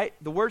uses, right?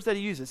 The words that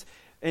he uses.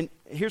 And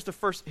here's the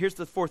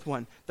fourth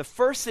one. The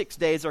first 6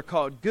 days are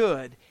called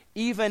good,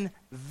 even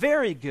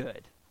very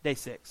good, day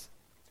 6.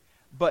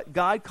 But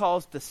God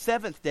calls the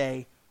 7th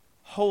day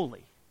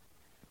holy.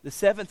 The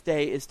 7th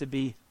day is to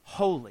be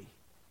holy.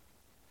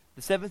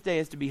 The 7th day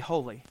is to be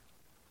holy.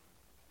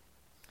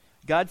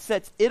 God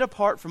sets it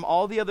apart from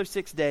all the other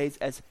 6 days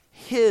as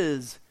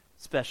his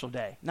special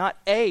day. Not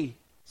a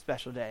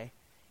special day.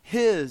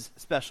 His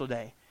special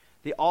day.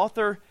 The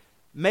author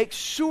makes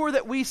sure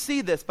that we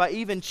see this by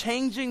even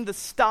changing the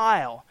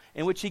style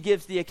in which he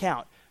gives the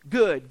account.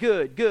 Good,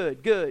 good,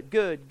 good, good,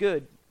 good,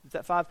 good. Is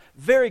that 5?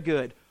 Very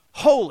good.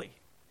 Holy.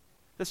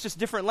 That's just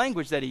different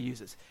language that he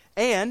uses.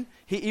 And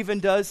he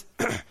even does,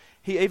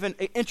 he even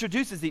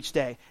introduces each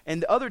day.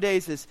 And the other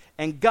days is,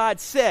 and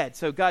God said.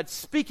 So God's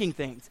speaking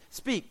things.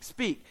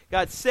 Speak.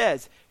 God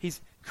says.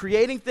 He's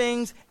creating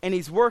things and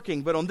he's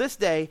working. But on this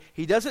day,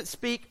 he doesn't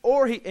speak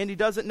and he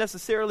doesn't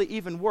necessarily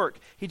even work.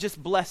 He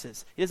just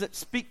blesses. He doesn't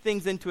speak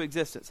things into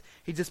existence.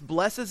 He just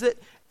blesses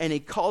it and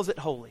he calls it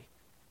holy.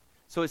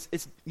 So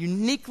it's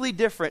uniquely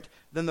different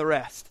than the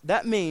rest.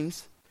 That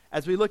means,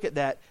 as we look at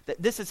that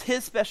this is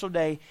his special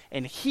day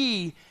and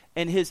he,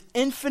 in his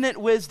infinite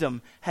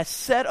wisdom, has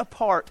set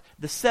apart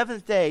the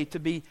 7th day to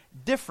be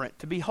different,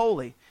 to be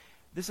holy.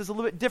 This is a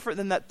little bit different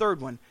than that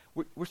third one.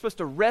 We're supposed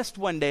to rest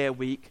 1 day a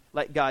week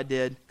like God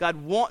did.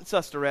 God wants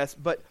us to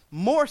rest, but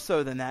more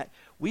so than that,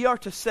 we are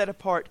to set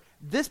apart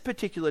this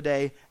particular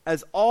day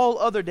as all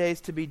other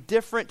days to be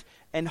different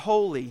and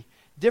holy,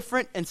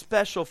 different and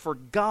special for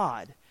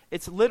God.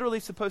 It's literally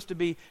supposed to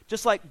be,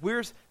 just like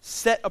we're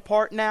set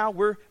apart now,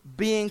 we're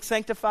being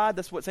sanctified.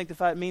 That's what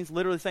sanctified means,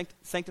 literally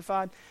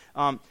sanctified.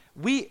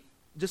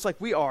 Just like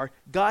we are,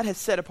 God has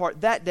set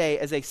apart that day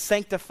as a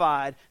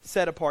sanctified,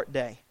 set apart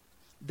day.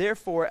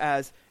 Therefore,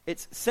 as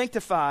it's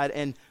sanctified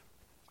and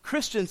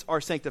Christians are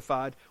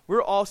sanctified,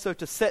 we're also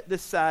to set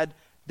this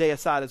day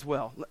aside as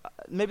well.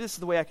 Maybe this is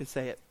the way I can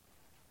say it.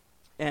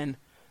 And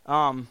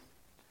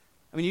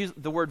use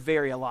the word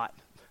very a lot.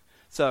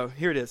 So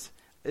here it is.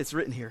 It's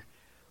written here.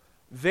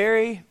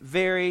 Very,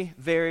 very,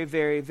 very,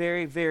 very,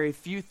 very, very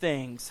few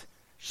things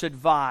should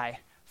vie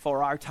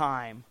for our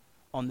time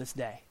on this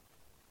day.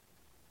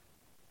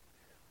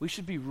 We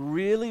should be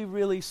really,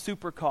 really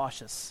super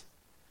cautious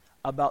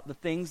about the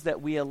things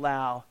that we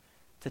allow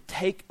to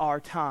take our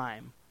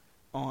time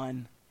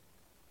on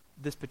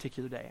this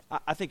particular day.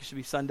 I think it should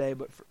be Sunday,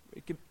 but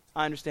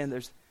I understand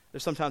there's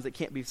sometimes it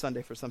can't be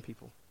Sunday for some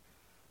people.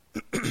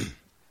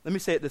 Let me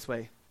say it this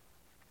way.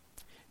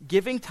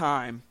 Giving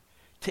time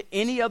to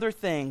any other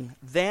thing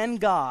than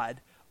God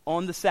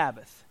on the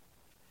Sabbath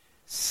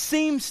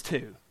seems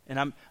to, and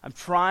I'm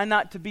trying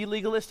not to be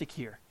legalistic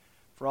here.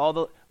 For all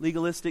the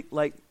legalistic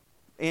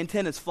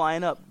antennas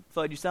flying up,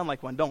 thought you sound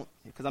like one. Don't,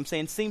 because I'm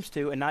saying seems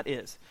to and not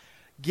is.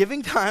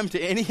 Giving time to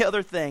any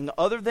other thing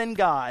other than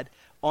God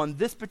on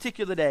this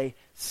particular day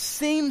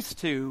seems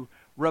to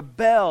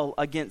rebel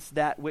against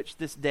that which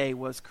this day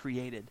was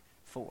created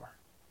for.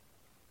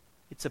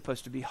 It's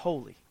supposed to be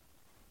holy,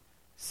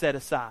 set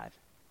aside.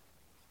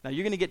 Now,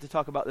 you're going to get to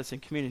talk about this in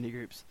community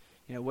groups.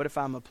 What if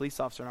I'm a police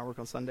officer and I work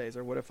on Sundays?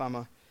 Or what if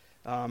I'm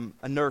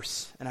a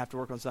nurse and I have to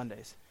work on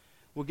Sundays?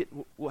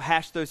 We'll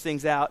hash those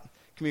things out.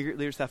 Community group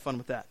leaders, have fun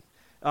with that.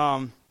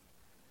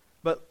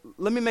 But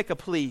let me make a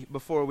plea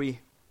before we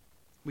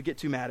get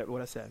too mad at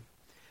what I said.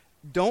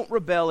 Don't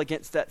rebel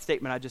against that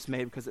statement I just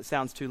made because it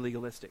sounds too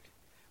legalistic.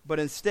 But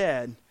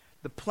instead,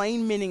 the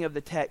plain meaning of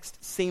the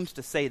text seems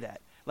to say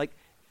that. Like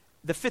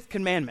the fifth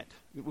commandment.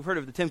 We've heard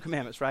of the 10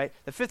 commandments, right?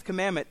 The fifth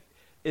commandment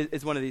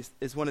is one of these.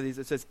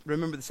 It says,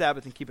 remember the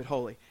Sabbath and keep it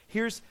holy.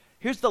 Here's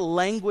the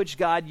language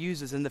God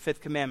uses in the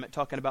fifth commandment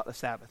talking about the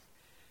Sabbath.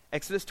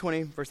 Exodus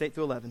 20, verse 8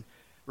 through 11.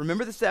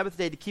 Remember the Sabbath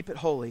day to keep it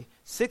holy.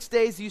 6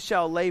 days you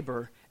shall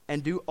labor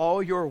and do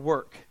all your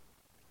work.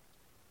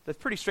 That's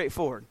pretty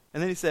straightforward.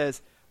 And then he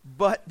says,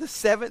 but the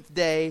seventh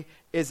day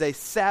is a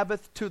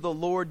Sabbath to the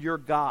Lord your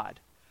God.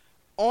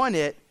 On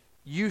it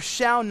you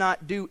shall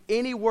not do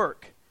any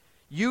work.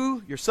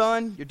 You, your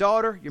son, your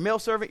daughter, your male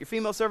servant, your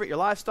female servant, your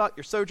livestock,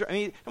 your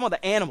sojourner. Come on,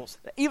 the animals.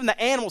 Even the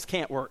animals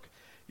can't work.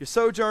 Your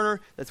sojourner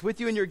that's with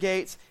you in your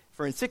gates.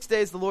 For in 6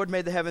 days the Lord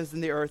made the heavens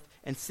and the earth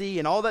and sea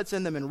and all that's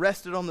in them and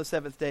rested on the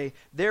seventh day.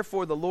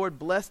 Therefore the Lord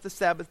blessed the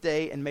Sabbath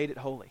day and made it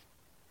holy.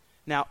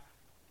 Now,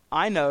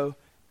 I know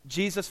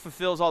Jesus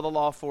fulfills all the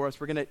law for us.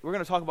 We're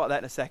gonna talk about that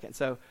in a second.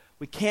 So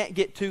we can't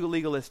get too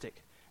legalistic.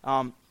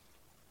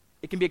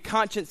 It can be a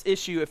conscience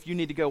issue if you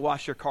need to go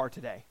wash your car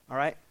today. All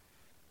right?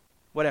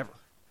 Whatever.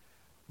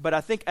 But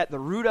I think at the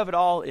root of it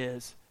all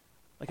is,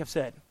 like I've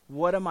said,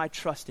 what am I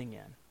trusting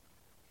in?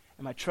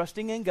 Am I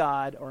trusting in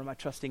God or am I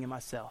trusting in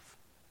myself?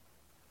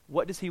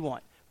 What does he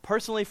want?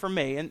 Personally for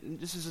me,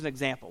 and this is an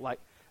example,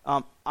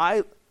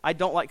 I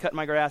don't like cutting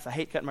my grass. I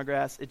hate cutting my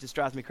grass. It just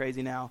drives me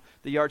crazy now.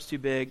 The yard's too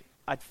big.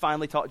 I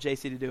finally taught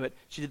JC to do it.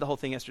 She did the whole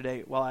thing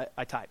yesterday while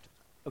I typed.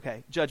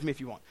 Okay, judge me if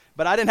you want.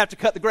 But I didn't have to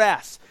cut the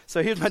grass.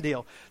 So here's my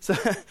deal.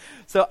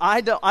 So I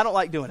don't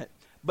like doing it.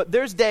 But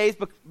there's days,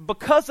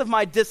 because of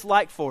my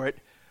dislike for it,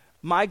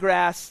 my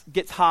grass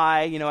gets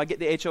high. I get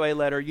the HOA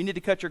letter. You need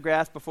to cut your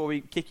grass before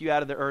we kick you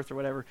out of the earth or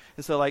whatever.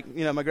 And so,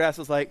 my grass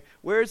was like,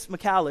 where's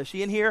Mikala? Is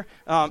she in here?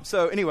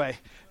 So anyway,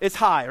 it's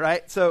high,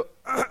 right? So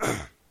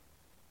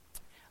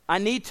I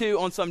need to,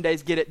 on some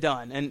days, get it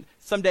done. And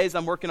some days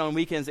I'm working on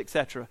weekends,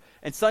 etc.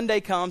 And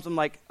Sunday comes, I'm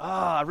like,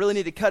 I really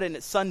need to cut it, and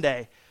it's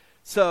Sunday.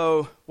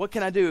 So what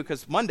can I do?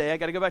 Because Monday I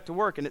got to go back to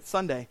work, and it's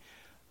Sunday.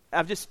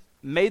 I've just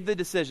made the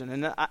decision.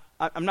 And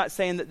I'm not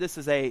saying that this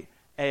is a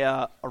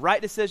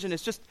right decision.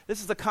 It's just,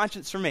 this is a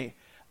conscience for me.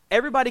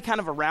 Everybody kind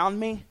of around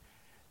me,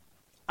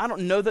 I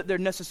don't know that they're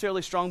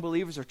necessarily strong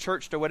believers or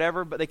churched or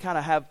whatever, but they kind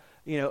of have,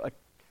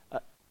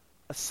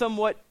 a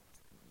somewhat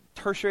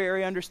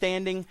tertiary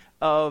understanding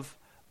of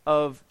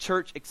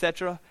church,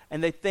 etc.,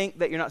 and they think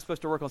that you're not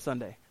supposed to work on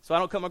Sunday. So I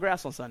don't cut my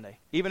grass on Sunday,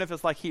 even if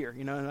it's like here,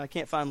 and I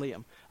can't find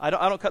Liam. I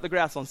don't cut the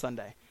grass on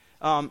Sunday.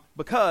 Not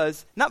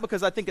because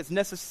I think it's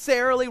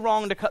necessarily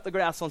wrong to cut the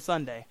grass on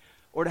Sunday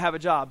or to have a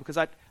job, because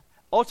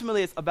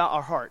ultimately it's about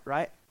our heart,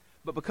 right?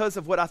 But because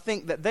of what I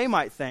think that they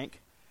might think,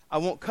 I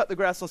won't cut the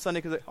grass on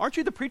Sunday because, aren't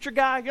you the preacher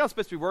guy? You're not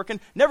supposed to be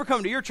working. Never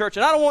come to your church,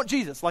 and I don't want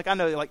Jesus. I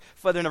know,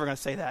 they're never going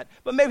to say that,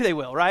 but maybe they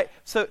will, right?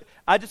 So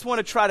I just want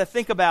to try to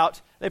think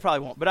about, they probably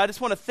won't, but I just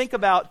want to think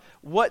about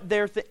what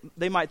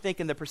they might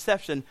think in their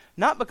perception,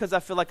 not because I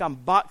feel like I'm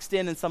boxed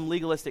in some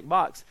legalistic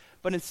box,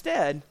 but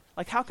instead,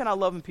 how can I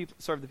love and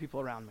serve the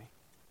people around me?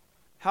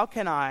 How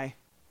can I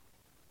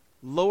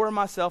lower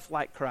myself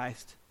like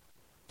Christ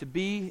to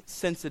be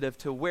sensitive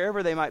to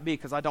wherever they might be,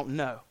 because I don't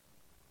know.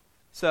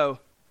 So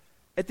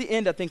at the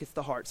end, I think it's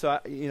the heart. So,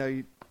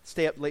 you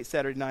stay up late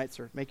Saturday nights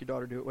or make your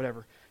daughter do it,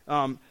 whatever.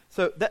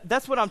 So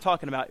that's what I'm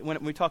talking about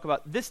when we talk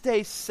about this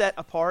day set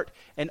apart,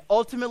 and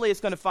ultimately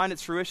it's going to find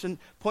its fruition.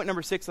 Point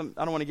number 6, I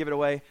don't want to give it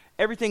away.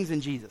 Everything's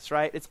in Jesus,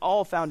 right? It's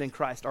all found in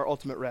Christ, our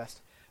ultimate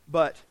rest.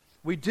 But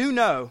we do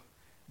know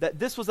that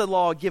this was a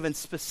law given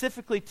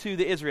specifically to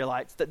the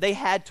Israelites that they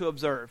had to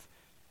observe.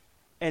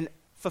 And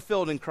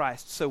fulfilled in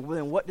Christ. So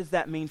then what does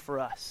that mean for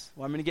us?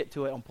 Well, I'm going to get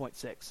to it on point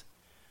 6.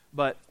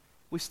 But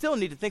we still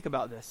need to think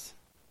about this.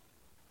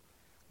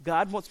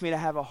 God wants me to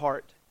have a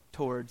heart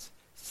towards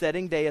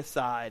setting day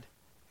aside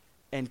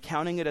and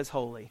counting it as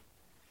holy.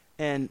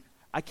 And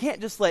I can't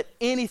just let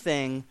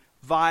anything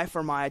vie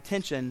for my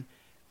attention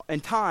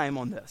and time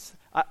on this.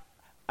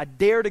 I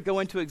dare to go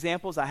into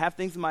examples. I have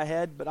things in my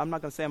head, but I'm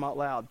not going to say them out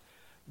loud.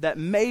 That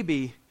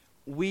maybe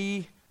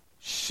we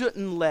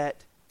shouldn't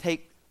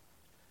take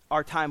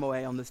our time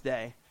away on this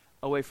day,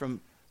 away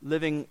from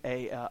living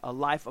a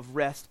life of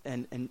rest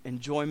and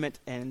enjoyment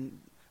and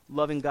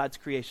loving God's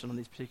creation on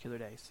these particular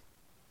days.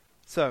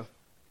 So,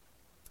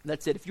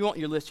 that's it. If you want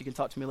your list, you can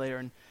talk to me later,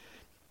 and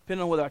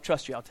depending on whether I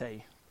trust you, I'll tell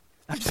you.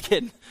 I'm just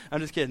kidding.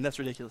 That's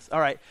ridiculous. All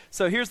right,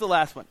 so here's the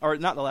last one, or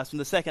not the last one,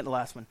 the second to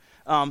last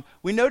one.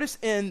 We notice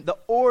in the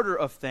order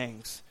of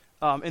things,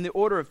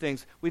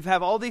 we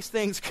have all these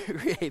things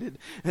created,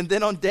 and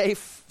then on day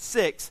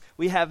 6,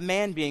 we have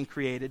man being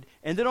created,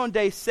 and then on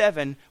day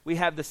 7, we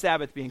have the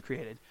Sabbath being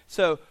created.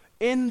 So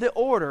in the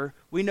order,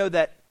 we know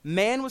that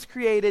man was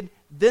created,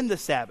 then the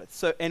Sabbath.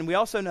 So, and we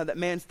also know that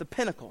man's the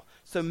pinnacle.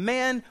 So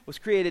man was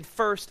created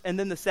first, and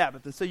then the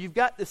Sabbath. And so you've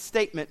got this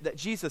statement that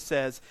Jesus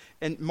says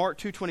in Mark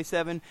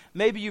 2:27.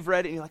 Maybe you've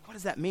read it, and you're like, what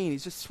does that mean?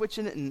 He's just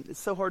switching it, and it's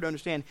so hard to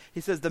understand.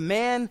 He says, the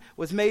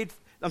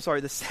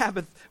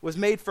Sabbath was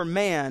made for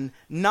man,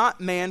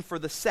 not man for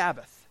the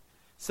Sabbath.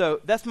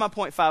 So that's my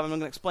point 5. I'm going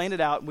to explain it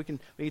out, and we can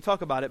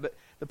talk about it. But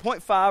the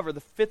point 5, or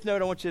the fifth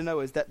note I want you to know,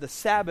 is that the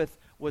Sabbath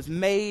was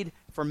made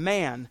for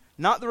man,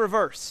 not the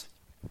reverse.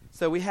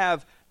 So we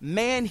have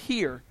man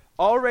here,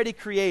 already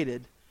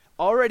created,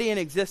 already in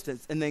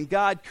existence, and then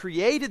God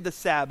created the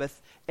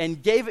Sabbath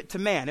and gave it to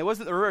man. It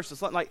wasn't the reverse.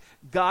 It's not like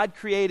God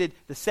created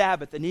the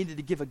Sabbath and needed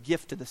to give a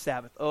gift to the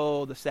Sabbath.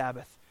 Oh, the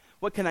Sabbath.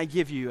 What can I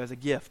give you as a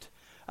gift?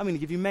 I'm going to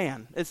give you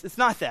man. It's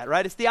not that,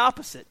 right? It's the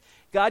opposite.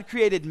 God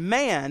created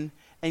man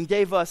and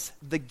gave us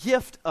the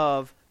gift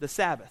of the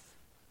Sabbath.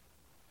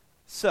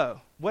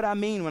 So, what I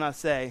mean when I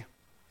say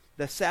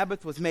the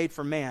Sabbath was made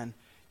for man,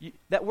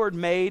 that word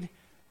made,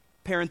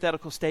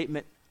 parenthetical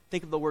statement,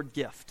 think of the word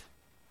gift.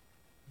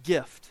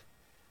 Gift.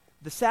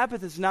 The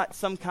Sabbath is not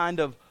some kind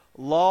of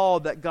law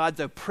that God's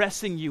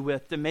oppressing you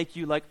with to make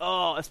you like,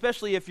 oh,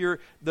 especially if you're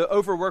the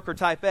overworker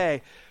type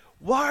A.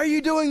 Why are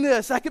you doing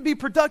this? I could be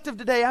productive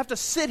today. I have to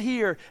sit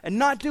here and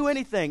not do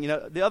anything. You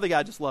know, the other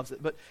guy just loves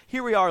it. But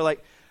here we are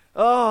like,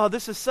 oh,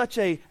 this is such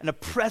an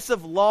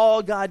oppressive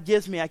law God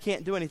gives me. I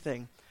can't do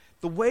anything.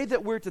 The way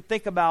that we're to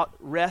think about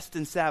rest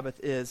and Sabbath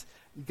is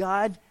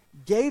God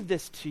gave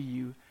this to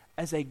you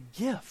as a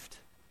gift.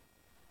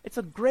 It's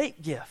a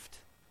great gift.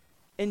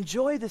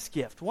 Enjoy this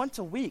gift once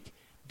a week.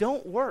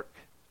 Don't work.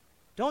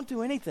 Don't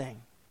do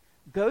anything.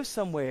 Go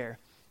somewhere.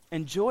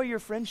 Enjoy your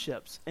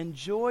friendships.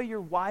 Enjoy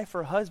your wife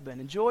or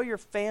husband. Enjoy your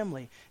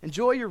family.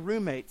 Enjoy your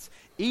roommates.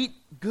 Eat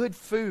good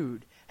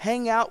food.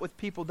 Hang out with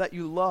people that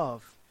you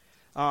love.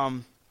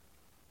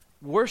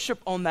 Worship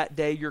on that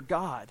day your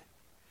God.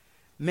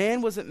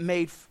 Man was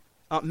made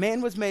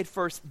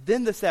first,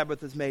 then the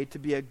Sabbath was made to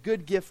be a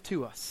good gift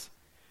to us.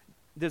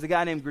 There's a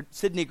guy named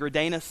Sidney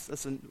Greidanus.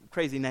 That's a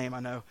crazy name, I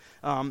know.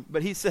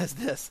 But he says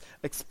this,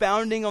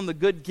 expounding on the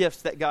good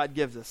gifts that God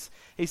gives us.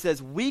 He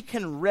says, we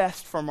can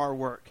rest from our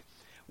work.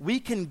 We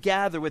can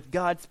gather with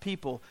God's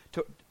people.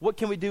 What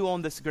can we do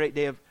on this great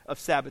day of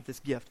Sabbath, this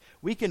gift?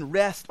 We can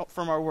rest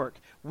from our work.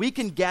 We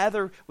can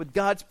gather with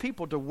God's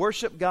people to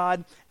worship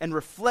God and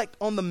reflect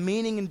on the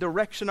meaning and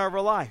direction of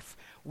our life.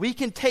 We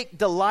can take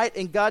delight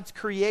in God's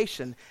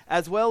creation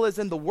as well as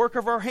in the work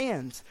of our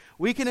hands.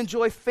 We can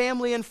enjoy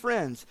family and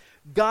friends.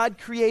 God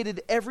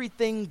created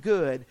everything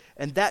good,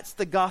 and that's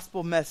the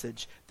gospel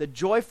message, the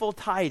joyful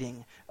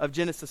tiding of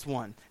Genesis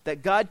 1,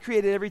 that God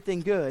created everything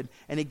good,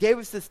 and he gave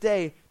us this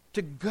day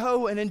to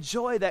go and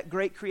enjoy that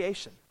great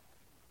creation.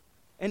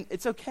 And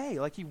it's okay,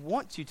 like he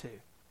wants you to.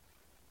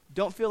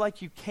 Don't feel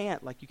like you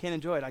can't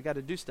enjoy it. I got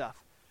to do stuff.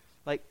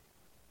 Like,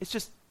 it's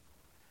just,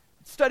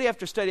 study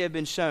after study have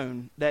been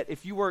shown that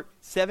if you work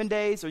 7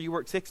 days or you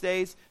work 6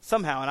 days,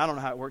 somehow, and I don't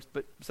know how it works,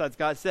 but besides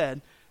God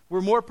said,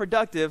 we're more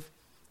productive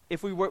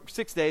if we work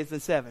 6 days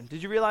than 7.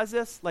 Did you realize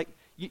this? Like,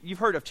 you've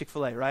heard of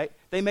Chick-fil-A, right?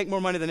 They make more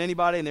money than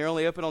anybody, and they're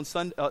only open on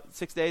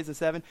 6 days than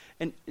 7.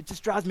 And it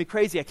just drives me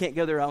crazy. I can't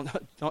go there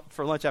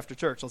for lunch after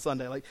church on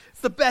Sunday. Like,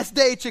 it's the best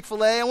day,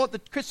 Chick-fil-A. I want the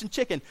Christian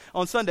chicken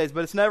on Sundays,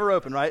 but it's never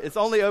open, right? It's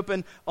only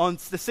open on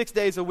the 6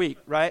 days a week,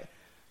 right?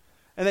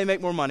 And they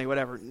make more money,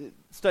 whatever.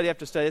 Study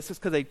after study. It's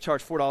just because they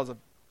charge $4 a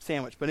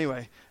sandwich. But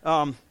anyway,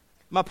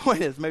 my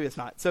point is, maybe it's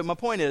not. So my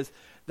point is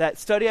that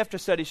study after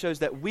study shows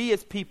that we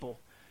as people,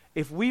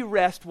 if we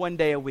rest 1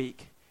 day a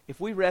week,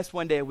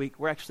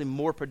 we're actually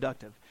more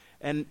productive.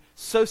 And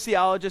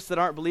sociologists that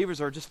aren't believers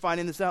are just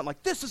finding this out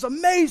like, this is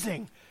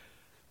amazing.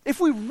 If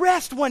we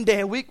rest 1 day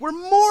a week, we're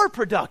more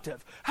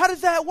productive. How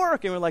does that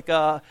work? And we're like,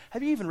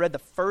 have you even read the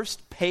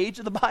first page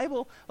of the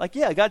Bible? Like,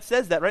 yeah, God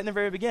says that right in the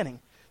very beginning.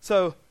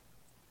 So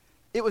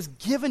it was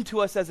given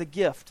to us as a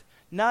gift,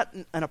 not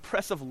an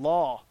oppressive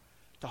law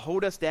to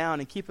hold us down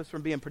and keep us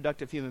from being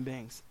productive human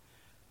beings.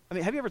 I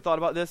mean, have you ever thought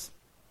about this?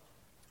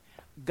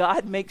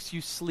 God makes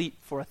you sleep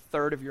for a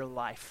third of your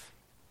life,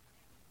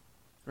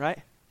 right?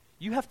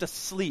 You have to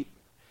sleep.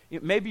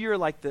 Maybe you're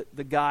like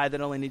the guy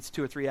that only needs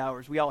 2 or 3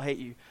 hours. We all hate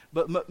you.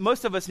 But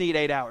most of us need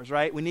 8 hours,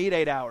 right? We need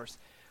 8 hours.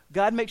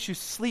 God makes you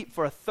sleep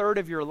for a third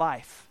of your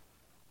life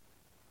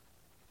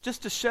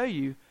just to show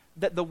you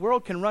that the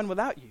world can run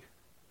without you.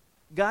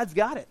 God's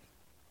got it.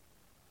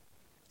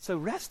 So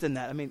rest in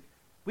that. I mean,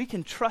 we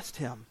can trust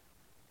him.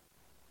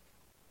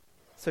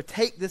 So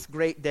take this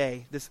great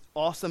day, this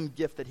awesome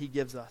gift that he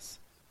gives us.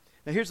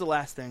 Now here's the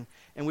last thing,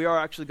 and we are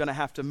actually going to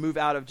have to move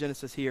out of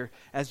Genesis here.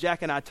 As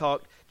Jack and I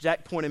talked,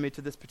 Jack pointed me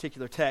to this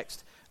particular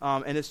text,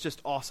 and it's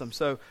just awesome.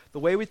 So the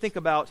way we think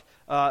about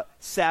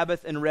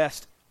Sabbath and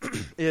rest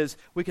is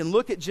we can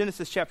look at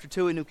Genesis chapter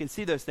 2 and we can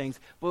see those things,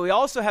 but we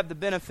also have the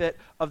benefit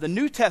of the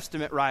New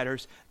Testament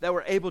writers that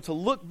were able to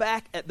look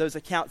back at those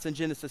accounts in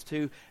Genesis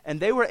 2, and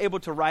they were able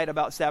to write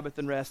about Sabbath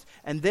and rest,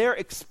 and they're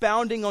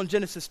expounding on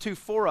Genesis 2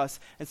 for us,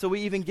 and so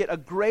we even get a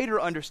greater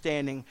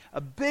understanding,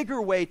 a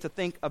bigger way to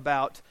think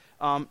about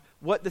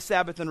what the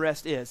Sabbath and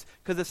rest is.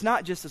 Because it's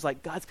not just as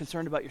like, God's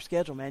concerned about your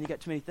schedule, man. You got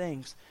too many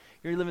things.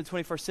 You're living in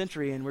the 21st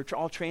century, and we're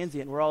all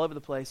transient. We're all over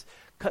the place.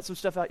 Cut some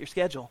stuff out your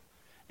schedule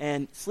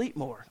and sleep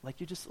more.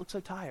 Like, you just look so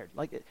tired.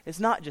 Like, it's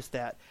not just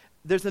that.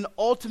 There's an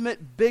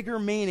ultimate, bigger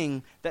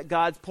meaning that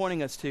God's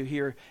pointing us to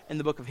here in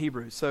the book of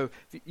Hebrews. So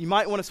you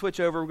might want to switch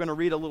over. We're going to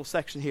read a little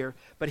section here.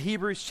 But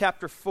Hebrews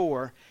chapter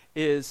 4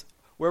 is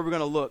where we're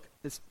going to look.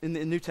 It's in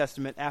the New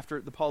Testament after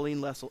the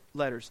Pauline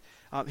letters.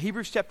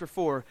 Hebrews chapter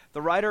 4,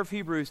 the writer of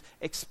Hebrews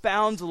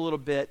expounds a little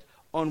bit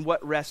on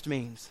what rest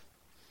means.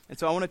 And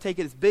so I want to take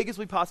it as big as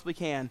we possibly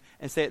can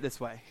and say it this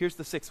way. Here's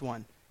the sixth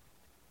one.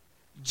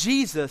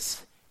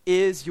 Jesus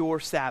is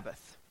your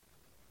Sabbath.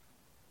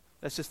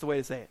 That's just the way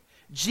to say it.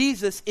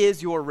 Jesus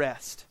is your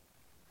rest.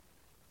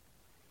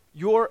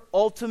 Your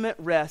ultimate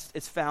rest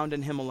is found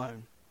in him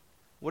alone.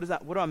 What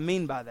do I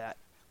mean by that?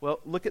 Well,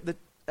 look at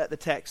the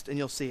text and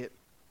you'll see it.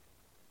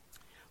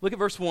 Look at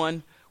verse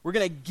 1. We're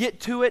going to get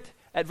to it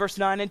at verse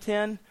 9 and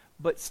 10,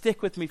 but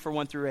stick with me for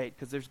 1 through 8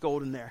 because there's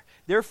gold in there.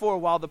 Therefore,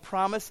 while the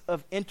promise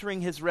of entering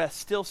his rest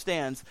still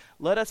stands,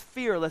 let us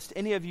fear lest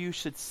any of you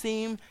should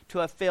seem to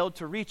have failed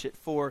to reach it.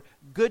 For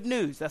good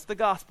news, that's the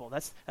gospel.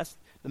 That's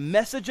the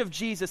message of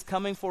Jesus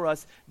coming for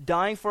us,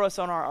 dying for us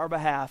on our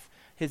behalf,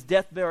 his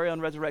death, burial,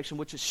 and resurrection,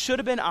 which should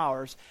have been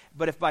ours.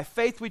 But if by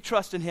faith we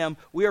trust in him,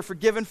 we are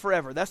forgiven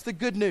forever. That's the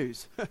good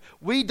news.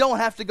 We don't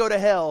have to go to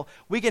hell.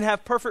 We can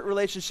have perfect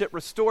relationship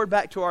restored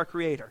back to our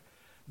Creator.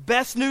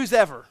 Best news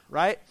ever,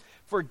 right?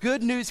 For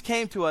good news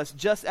came to us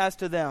just as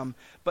to them,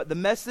 but the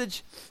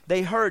message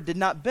they heard did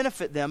not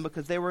benefit them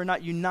because they were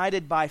not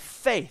united by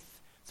faith.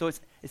 So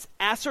it's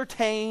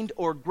ascertained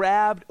or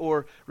grabbed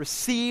or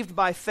received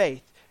by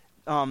faith.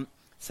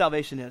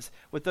 Salvation is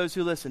with those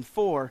who listen.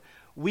 For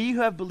we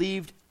who have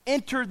believed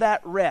enter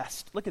that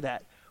rest. Look at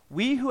that.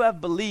 We who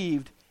have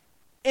believed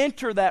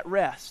enter that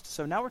rest.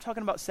 So now we're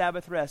talking about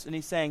Sabbath rest, and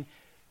he's saying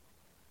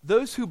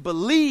those who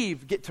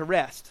believe get to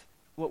rest.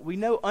 Well, we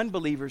know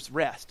unbelievers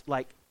rest,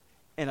 like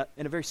in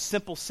a very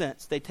simple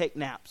sense. They take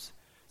naps.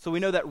 So we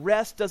know that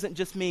rest doesn't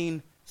just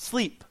mean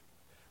sleep.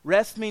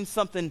 Rest means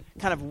something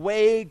kind of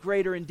way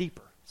greater and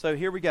deeper. So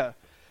here we go.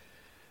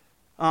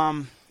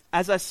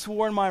 As I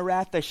swore in my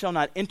wrath, they shall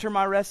not enter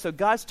my rest. So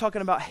God's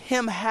talking about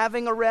him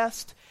having a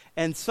rest,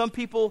 and some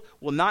people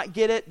will not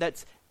get it.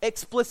 That's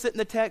explicit in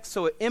the text,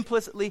 so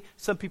implicitly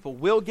some people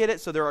will get it.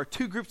 So there are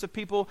two groups of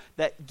people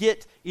that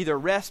get either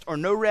rest or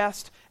no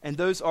rest, and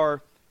those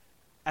are,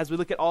 as we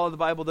look at all of the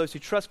Bible, those who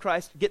trust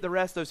Christ get the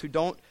rest, those who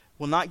don't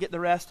will not get the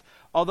rest.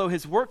 Although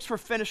his works were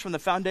finished from the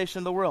foundation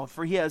of the world,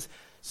 for he has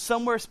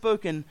somewhere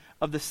spoken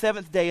of the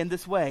seventh day in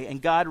this way,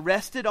 and God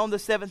rested on the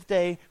seventh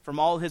day from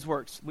all his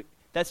works.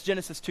 That's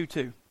Genesis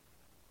 2:2.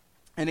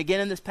 And again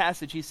in this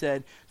passage he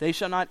said, they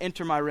shall not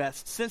enter my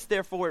rest, since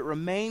therefore it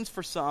remains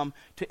for some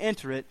to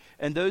enter it,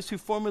 and those who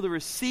formerly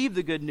received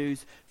the good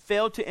news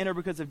failed to enter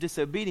because of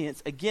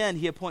disobedience. Again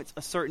he appoints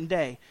a certain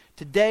day.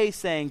 Today,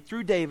 saying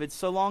through David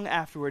so long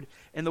afterward,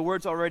 in the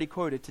words already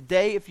quoted,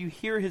 today if you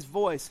hear his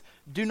voice,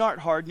 do not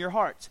harden your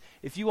hearts.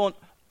 If you want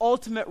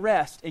ultimate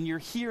rest and you're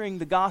hearing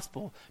the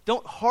gospel,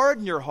 don't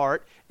harden your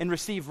heart and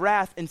receive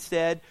wrath.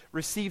 Instead,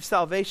 receive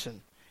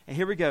salvation. And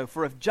here we go.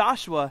 For if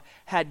Joshua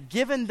had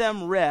given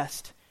them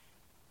rest,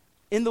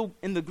 in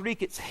the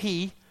Greek it's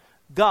he,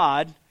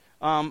 God,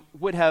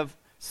 would have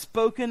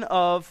spoken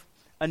of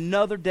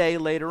another day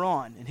later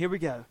on. And here we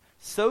go.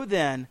 So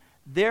then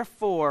there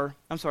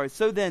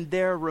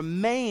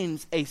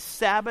remains a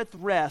Sabbath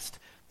rest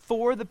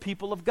for the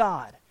people of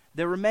God.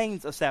 There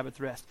remains a Sabbath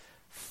rest.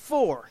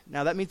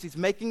 Now that means he's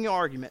making an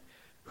argument.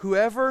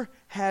 Whoever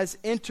has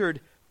entered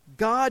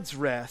God's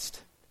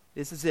rest,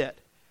 this is it,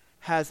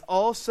 has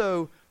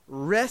also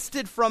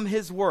rested from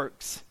his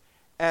works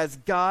as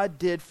God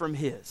did from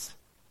his.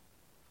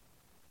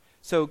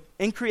 So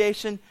in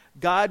creation,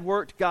 God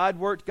worked,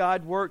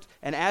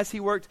 and as he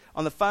worked,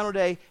 on the final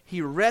day,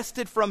 he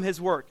rested from his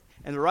work.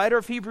 And the writer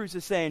of Hebrews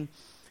is saying,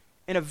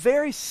 in a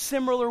very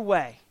similar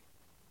way,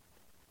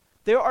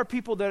 There are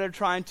people that are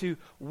trying to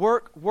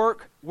work for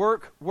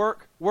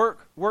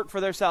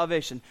their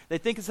salvation. They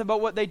think it's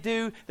about what they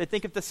do. They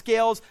think if the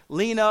scales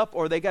lean up,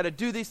 or they got to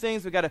do these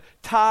things, we got to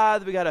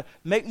tithe, we got to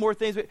make more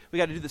things, we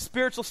got to do the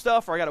spiritual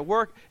stuff, or I got to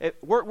work.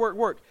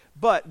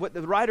 But what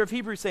the writer of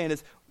Hebrews is saying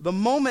is, the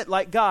moment,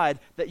 like God,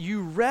 that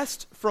you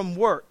rest from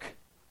work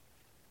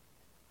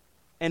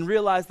and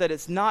realize that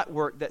it's not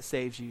work that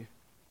saves you,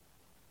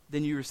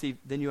 then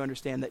you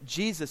understand that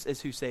Jesus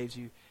is who saves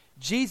you.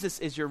 Jesus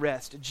is your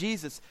rest.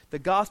 Jesus, the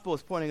gospel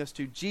is pointing us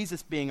to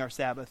Jesus being our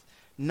Sabbath,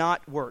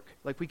 not work.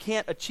 Like, we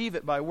can't achieve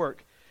it by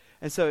work.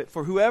 And so,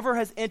 for whoever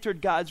has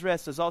entered God's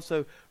rest has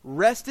also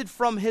rested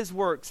from his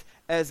works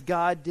as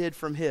God did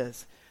from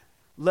his.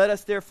 Let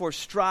us therefore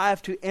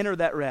strive to enter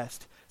that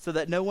rest, so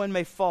that no one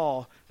may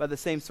fall by the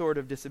same sort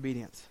of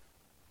disobedience.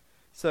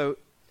 So,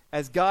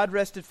 as God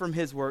rested from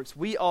his works,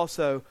 we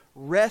also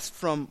rest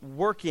from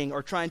working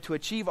or trying to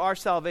achieve our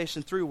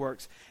salvation through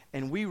works.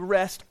 And we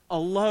rest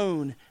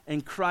alone in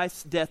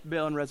Christ's death,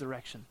 burial, and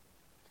resurrection,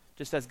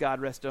 just as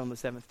God rested on the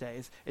seventh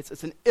day.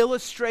 It's an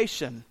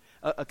illustration,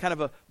 a kind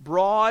of a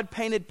broad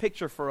painted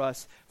picture for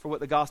us for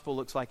what the gospel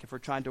looks like if we're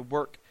trying to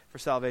work for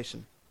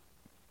salvation.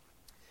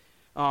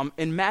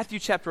 In Matthew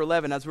chapter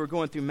 11, as we're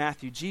going through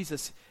Matthew,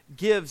 Jesus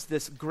gives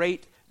this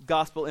great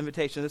gospel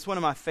invitation. It's one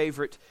of my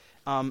favorite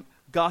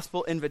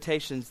gospel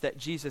invitations that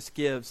Jesus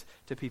gives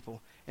to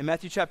people. In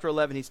Matthew chapter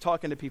 11, he's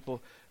talking to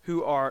people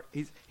who are,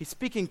 he's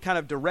speaking kind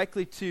of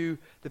directly to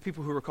the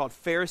people who were called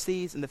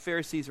Pharisees, and the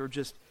Pharisees were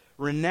just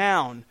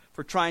renowned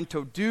for trying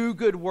to do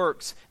good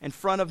works in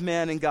front of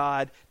men and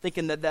God,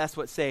 thinking that that's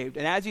what saved.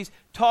 And as he's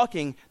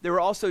talking, there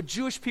were also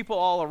Jewish people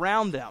all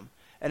around them.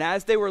 And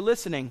as they were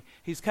listening,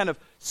 he's kind of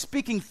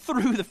speaking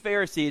through the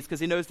Pharisees,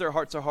 because he knows their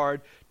hearts are hard,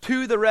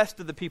 to the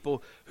rest of the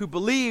people who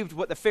believed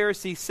what the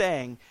Pharisees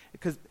saying,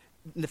 because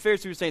the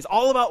Pharisees were saying it's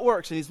all about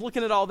works, and he's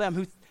looking at all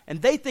them and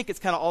they think it's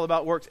kind of all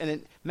about works. And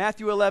in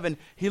Matthew 11,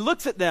 he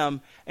looks at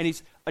them, and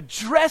he's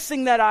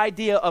addressing that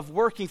idea of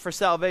working for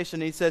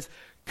salvation. And he says,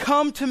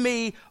 "Come to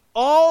me,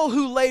 all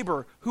who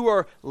labor, who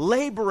are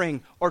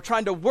laboring or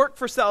trying to work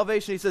for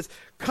salvation." He says,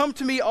 "Come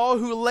to me, all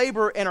who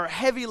labor and are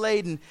heavy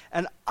laden,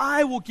 and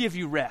I will give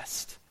you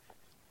rest."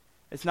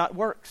 It's not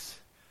works.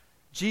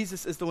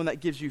 Jesus is the one that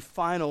gives you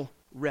final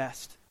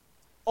rest,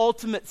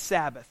 ultimate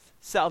Sabbath,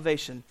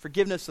 salvation,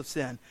 forgiveness of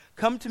sin.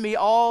 "Come to me,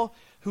 all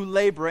who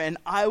labor, and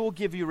I will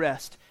give you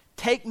rest.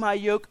 Take my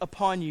yoke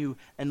upon you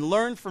and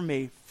learn from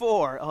me,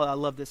 for," oh, I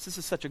love this. This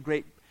is such a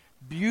great,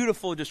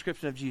 beautiful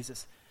description of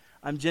Jesus.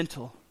 "I'm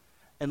gentle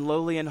and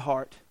lowly in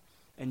heart,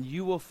 and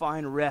you will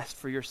find rest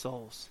for your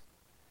souls.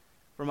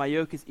 For my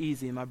yoke is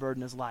easy and my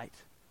burden is light."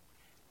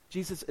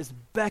 Jesus is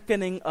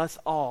beckoning us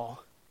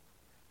all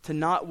to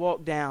not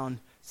walk down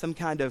some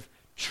kind of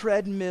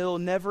treadmill,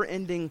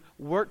 never-ending,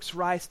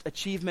 works-right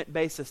achievement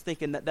basis,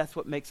 thinking that that's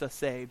what makes us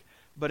saved,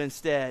 but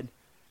instead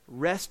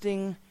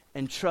resting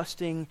and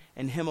trusting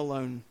in him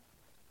alone.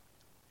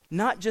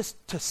 Not just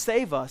to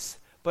save us,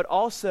 but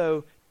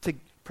also to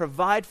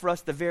provide for us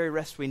the very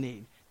rest we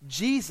need.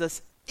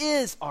 Jesus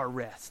is our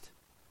rest.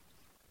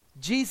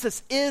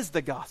 Jesus is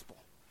the gospel.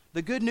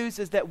 The good news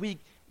is that we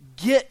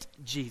get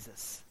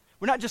Jesus.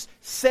 We're not just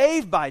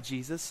saved by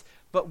Jesus,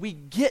 but we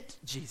get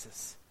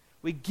Jesus.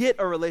 We get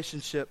a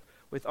relationship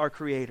with our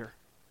Creator.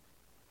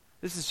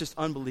 This is just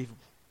unbelievable.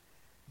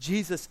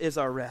 Jesus is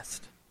our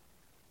rest.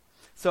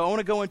 So I want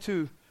to go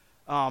into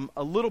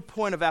a little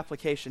point of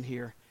application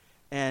here,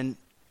 and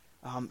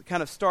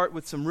kind of start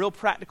with some real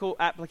practical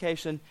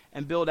application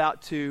and build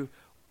out to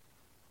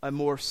a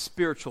more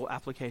spiritual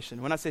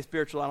application. When I say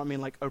spiritual, I don't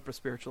mean like Oprah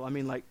spiritual. I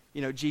mean like,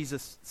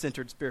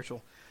 Jesus-centered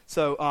spiritual.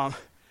 So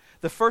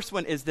the first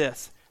one is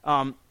this.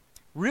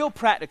 Real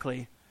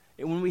practically,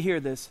 when we hear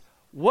this,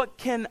 what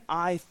can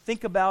I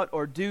think about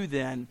or do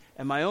then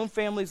in my own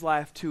family's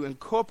life to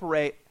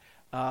incorporate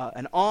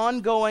an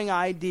ongoing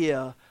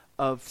idea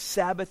of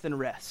Sabbath and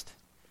rest?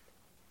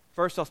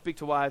 First, I'll speak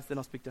to wives, then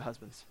I'll speak to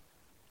husbands.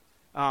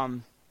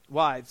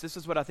 Wives, this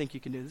is what I think you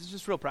can do. This is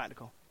just real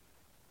practical.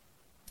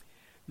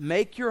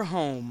 Make your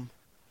home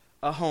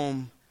a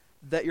home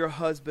that your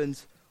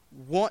husbands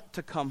want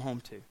to come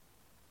home to.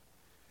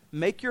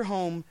 Make your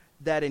home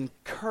that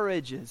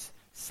encourages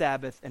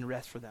Sabbath and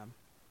rest for them.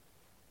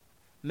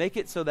 Make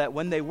it so that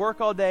when they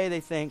work all day, they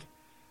think,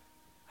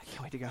 "I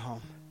can't wait to go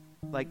home."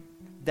 Like,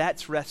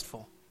 that's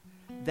restful.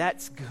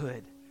 That's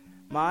good.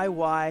 My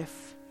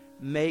wife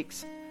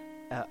makes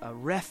a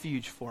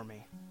refuge for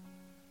me.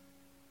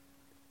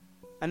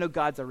 I know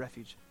God's our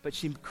refuge, but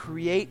she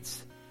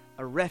creates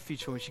a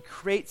refuge for me. She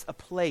creates a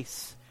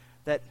place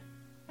that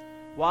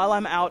while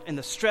I'm out in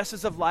the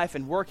stresses of life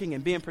and working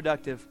and being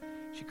productive,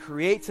 she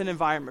creates an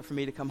environment for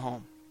me to come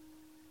home.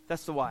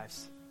 That's the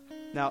wives.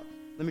 Now,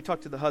 let me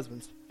talk to the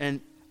husbands. And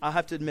I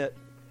have to admit,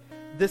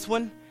 this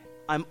one,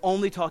 I'm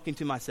only talking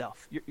to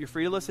myself. You're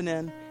free to listen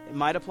in. It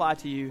might apply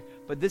to you,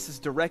 but this is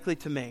directly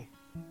to me.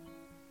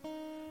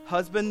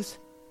 Husbands,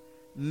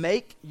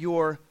 make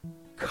your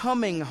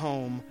coming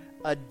home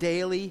a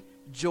daily,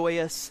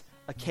 joyous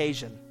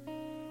occasion,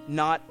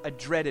 not a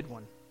dreaded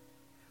one.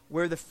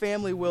 where the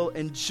family will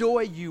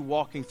enjoy you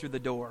walking through the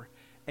door,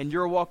 and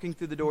your walking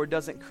through the door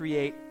doesn't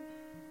create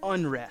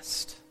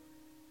unrest.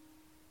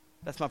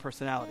 That's my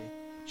personality.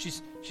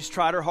 She's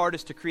tried her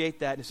hardest to create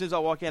that. And as soon as I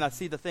walk in, I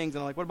see the things,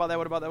 and I'm like, what about that,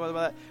 what about that, what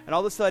about that? And all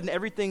of a sudden,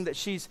 everything that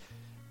she's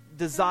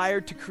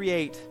desired to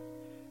create,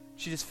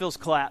 she just feels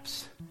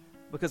collapse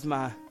because of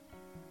my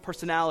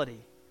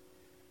personality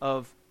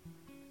of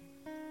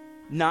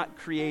not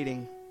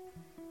creating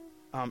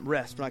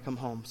rest when I come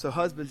home. So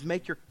husbands,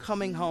 make your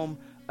coming home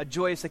a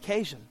joyous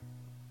occasion.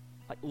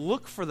 Like,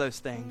 look for those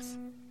things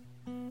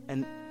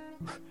and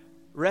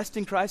rest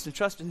in Christ and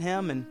trust in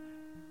Him, and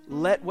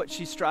let what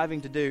she's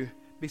striving to do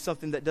be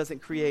something that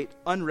doesn't create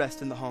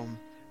unrest in the home,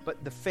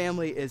 but the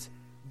family is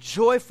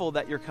joyful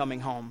that you're coming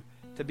home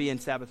to be in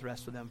Sabbath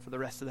rest with them for the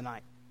rest of the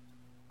night.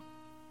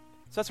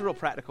 So that's a real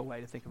practical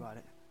way to think about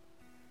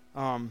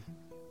it.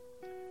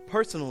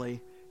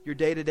 Personally, your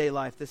day-to-day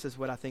life, this is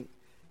what I think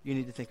you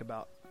need to think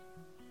about.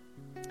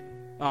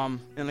 And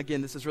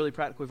again, this is really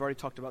practical. We've already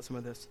talked about some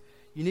of this.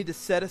 You need to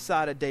set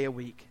aside a day a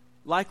week,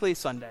 likely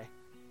Sunday.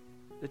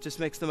 That just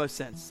makes the most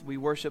sense. We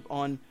worship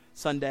on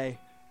Sunday.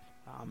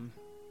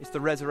 It's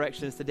the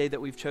resurrection. It's the day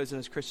that we've chosen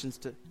as Christians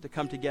to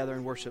come together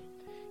and worship.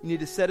 You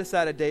need to set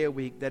aside a day a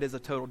week that is a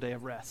total day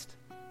of rest,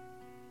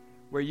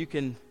 where you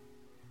can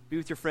be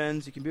with your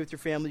friends, you can be with your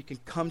family, you can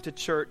come to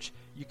church,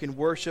 you can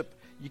worship,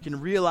 you can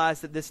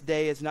realize that this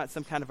day is not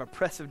some kind of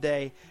oppressive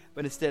day,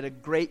 but instead a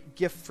great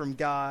gift from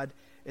God.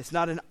 It's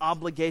not an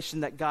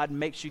obligation that God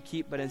makes you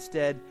keep, but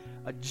instead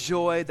a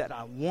joy that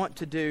I want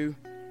to do,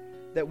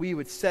 that we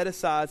would set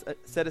aside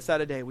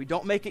a day. We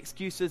don't make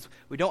excuses.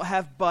 We don't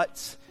have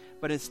buts,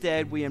 but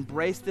instead we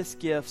embrace these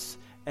gifts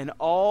and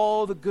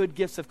all the good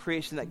gifts of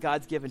creation that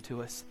God's given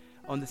to us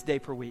on this day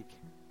per week.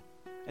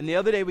 And the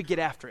other day we get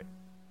after it.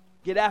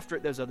 Get after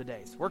it those other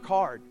days. Work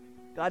hard.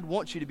 God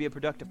wants you to be a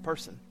productive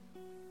person.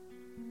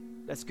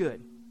 That's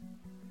good.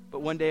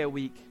 But one day a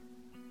week,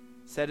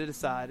 set it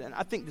aside. And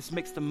I think this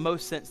makes the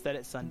most sense that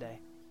it's Sunday.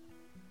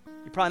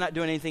 You're probably not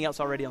doing anything else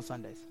already on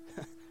Sundays.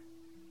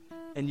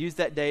 And use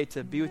that day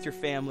to be with your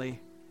family,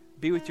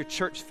 be with your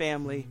church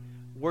family,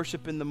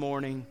 worship in the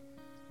morning,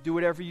 do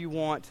whatever you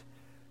want,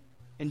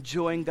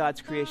 enjoying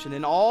God's creation,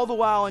 and all the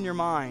while in your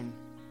mind,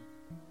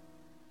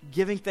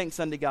 giving thanks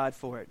unto God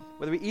for it.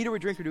 Whether we eat or we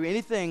drink or do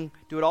anything,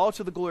 do it all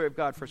to the glory of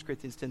God, 1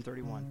 Corinthians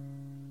 10:31.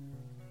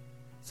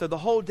 So the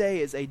whole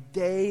day is a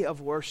day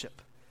of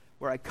worship,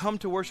 where I come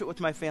to worship with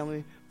my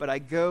family, but I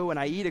go and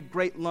I eat a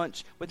great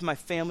lunch with my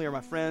family or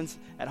my friends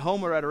at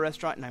home or at a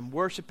restaurant, and I'm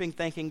worshiping,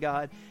 thanking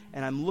God,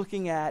 and I'm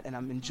looking at and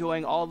I'm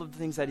enjoying all of the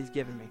things that He's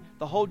given me.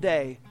 The whole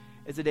day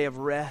is a day of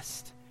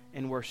rest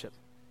and worship.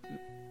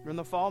 In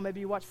the fall,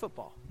 maybe you watch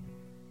football,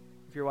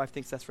 if your wife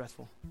thinks that's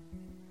restful.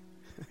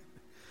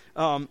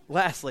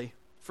 Lastly,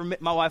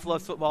 my wife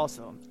loves football,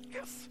 so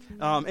yes.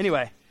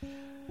 Anyway,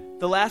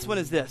 the last one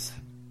is this.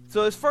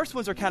 So those first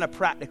ones are kind of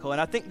practical,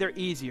 and I think they're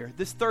easier.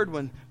 This third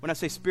one, when I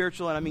say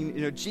spiritual, and I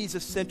mean,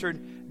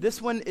 Jesus-centered, this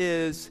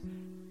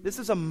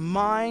is a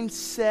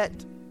mindset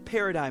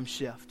paradigm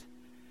shift.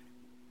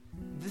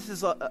 This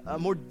is a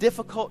more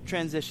difficult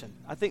transition.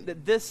 I think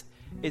that this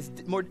is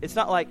more, it's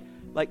not like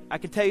I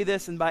can tell you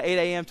this, and by 8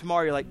 a.m.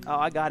 tomorrow, you're like, oh,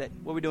 I got it.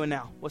 What are we doing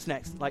now? What's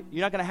next? Like,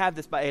 you're not going to have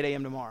this by 8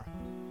 a.m. tomorrow.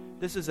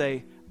 This is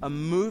a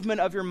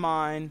movement of your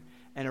mind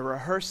and a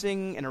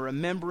rehearsing and a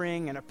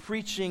remembering and a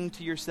preaching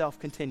to yourself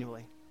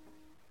continually.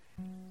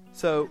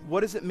 So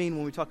what does it mean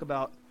when we talk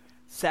about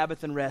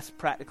Sabbath and rest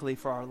practically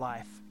for our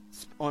life?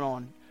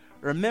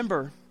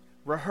 Remember,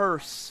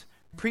 rehearse,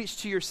 preach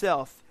to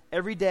yourself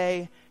every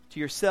day, to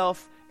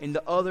yourself and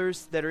to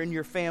others that are in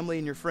your family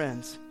and your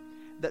friends,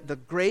 that the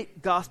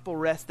great gospel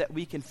rest that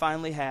we can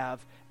finally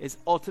have is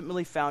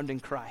ultimately found in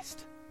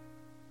Christ,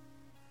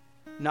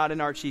 not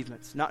in our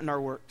achievements, not in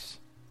our works.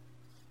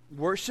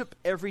 Worship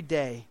every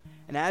day.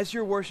 And as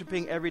you're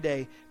worshiping every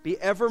day, be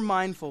ever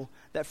mindful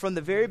that from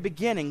the very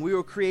beginning we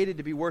were created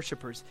to be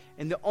worshipers.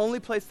 And the only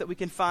place that we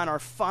can find our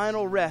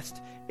final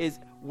rest is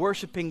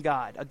worshiping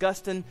God.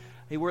 Augustine,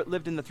 he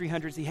lived in the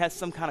 300s. He has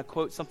some kind of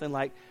quote, something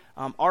like,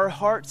 our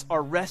hearts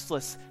are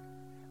restless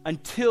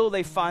until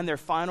they find their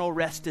final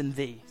rest in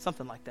thee.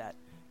 Something like that.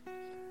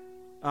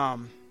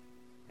 And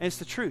it's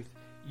the truth.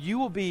 You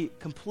will be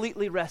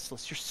completely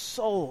restless. Your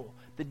soul,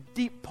 the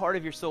deep part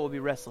of your soul will be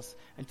restless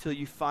until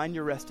you find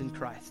your rest in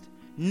Christ.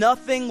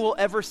 Nothing will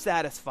ever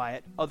satisfy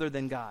it other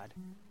than God.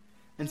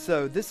 And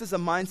so this is a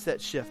mindset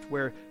shift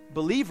where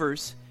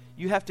believers,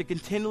 you have to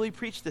continually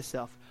preach this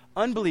self.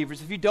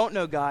 Unbelievers, if you don't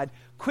know God,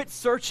 quit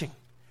searching.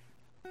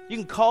 You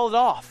can call it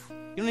off.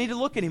 You don't need to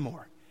look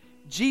anymore.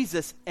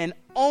 Jesus,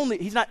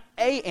 He's not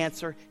a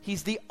answer,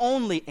 He's the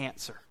only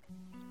answer.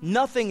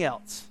 Nothing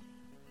else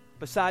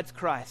besides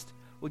Christ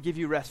will give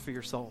you rest for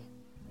your soul.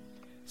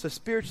 So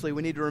spiritually,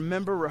 we need to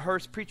remember,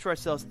 rehearse, preach to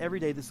ourselves every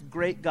day this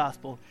great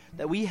gospel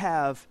that we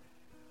have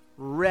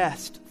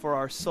rest for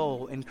our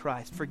soul in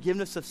Christ,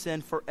 forgiveness of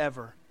sin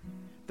forever.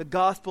 The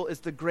gospel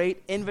is the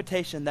great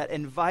invitation that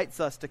invites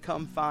us to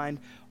come find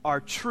our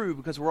true,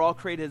 because we're all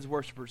created as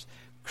worshipers,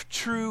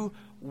 true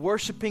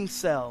worshiping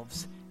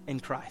selves in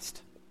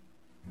Christ.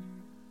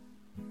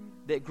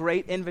 that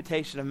great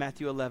invitation of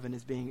Matthew 11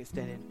 is being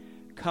extended.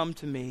 Come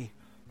to me,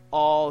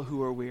 all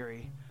who are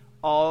weary,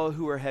 all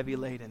who are heavy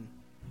laden,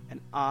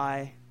 and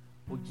I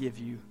will give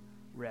you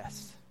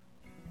rest.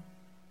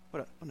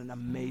 What an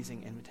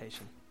amazing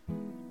invitation.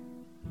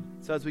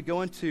 So as we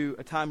go into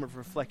a time of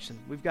reflection,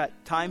 we've got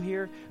time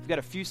here. We've got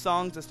a few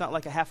songs. It's not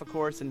like a half a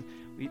chorus and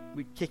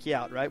we kick you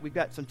out, right? We've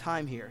got some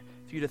time here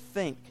for you to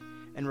think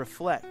and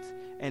reflect.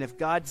 And if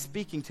God's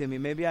speaking to me,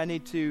 maybe I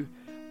need to,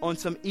 on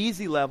some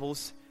easy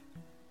levels,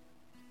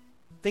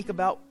 think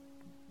about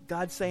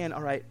God saying,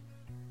 all right,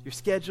 your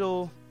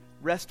schedule,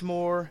 rest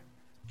more,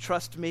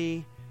 trust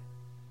me,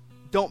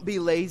 don't be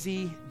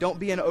lazy, don't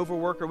be an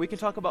overworker. We can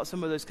talk about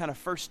some of those kind of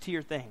first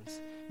tier things.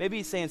 Maybe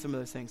he's saying some of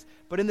those things.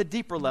 But in the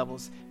deeper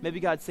levels, maybe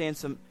God's saying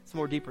some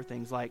more deeper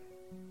things like,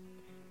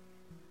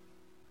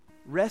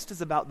 rest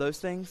is about those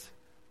things,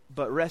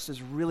 but rest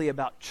is really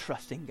about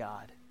trusting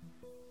God.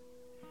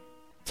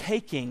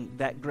 Taking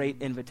that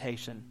great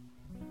invitation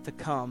to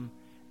come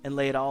and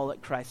lay it all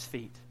at Christ's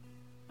feet.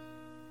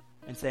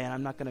 And saying,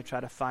 I'm not going to try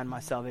to find my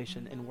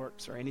salvation in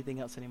works or anything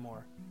else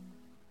anymore.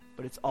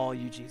 But it's all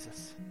you,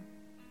 Jesus.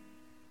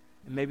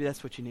 And maybe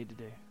that's what you need to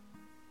do.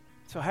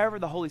 So however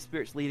the Holy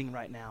Spirit's leading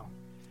right now,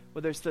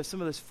 whether it's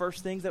some of those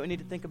first things that we need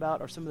to think about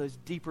or some of those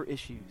deeper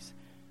issues,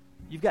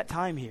 you've got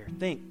time here.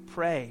 Think,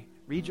 pray,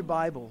 read your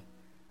Bible,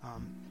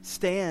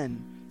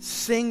 stand,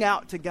 sing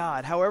out to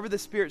God. However the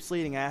Spirit's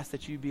leading, I ask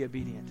that you be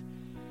obedient.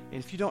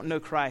 And if you don't know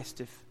Christ,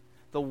 if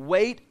the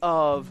weight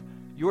of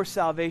your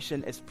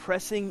salvation is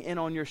pressing in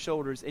on your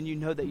shoulders and you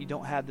know that you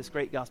don't have this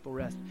great gospel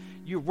rest,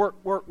 you work,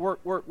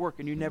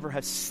 and you never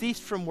have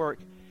ceased from work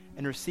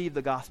and received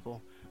the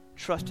gospel,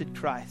 trusted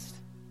Christ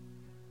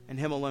and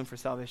him alone for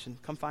salvation,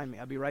 come find me.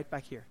 I'll be right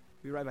back here.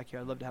 I'd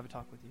love to have a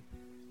talk with you.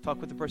 Talk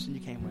with the person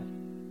you came with.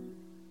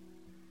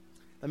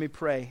 Let me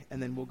pray,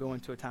 and then we'll go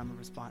into a time of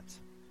response.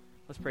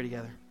 Let's pray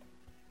together.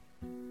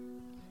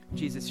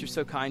 Jesus, you're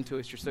so kind to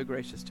us. You're so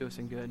gracious to us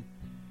and good.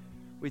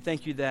 We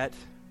thank you that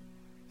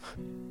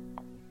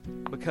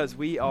because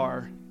we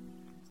are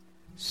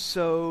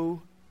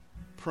so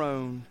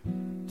prone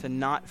to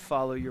not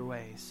follow your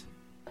ways,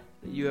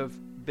 that you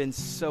have been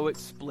so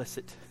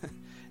explicit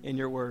in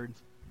your word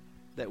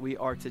that we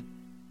are to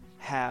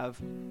have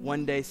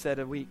one day set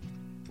a week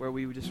where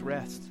we would just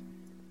rest.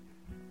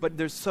 But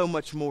there's so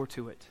much more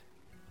to it.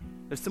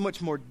 There's so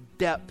much more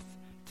depth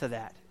to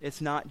that.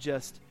 It's not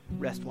just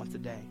rest once a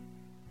day,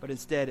 but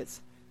instead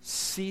it's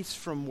cease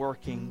from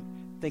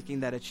working,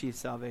 thinking that achieves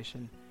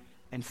salvation,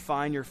 and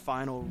find your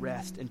final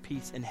rest and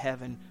peace in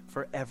heaven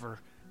forever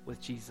with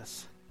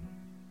Jesus.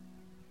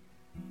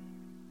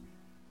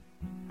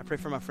 I pray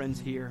for my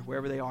friends here,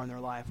 wherever they are in their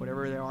life,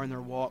 whatever they are in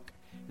their walk,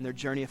 in their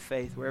journey of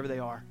faith, wherever they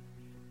are,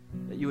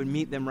 that you would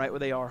meet them right where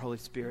they are, Holy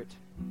Spirit.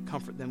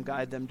 Comfort them,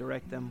 guide them,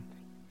 direct them,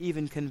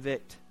 even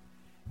convict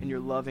in your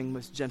loving,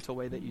 most gentle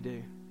way that you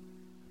do.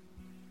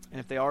 And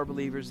if they are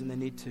believers and they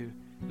need to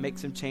make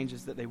some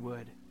changes, that they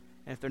would.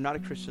 And if they're not a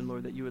Christian,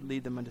 Lord, that you would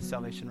lead them unto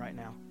salvation right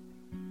now.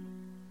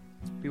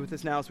 Be with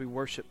us now as we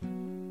worship.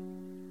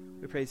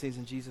 We pray these things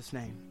in Jesus'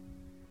 name.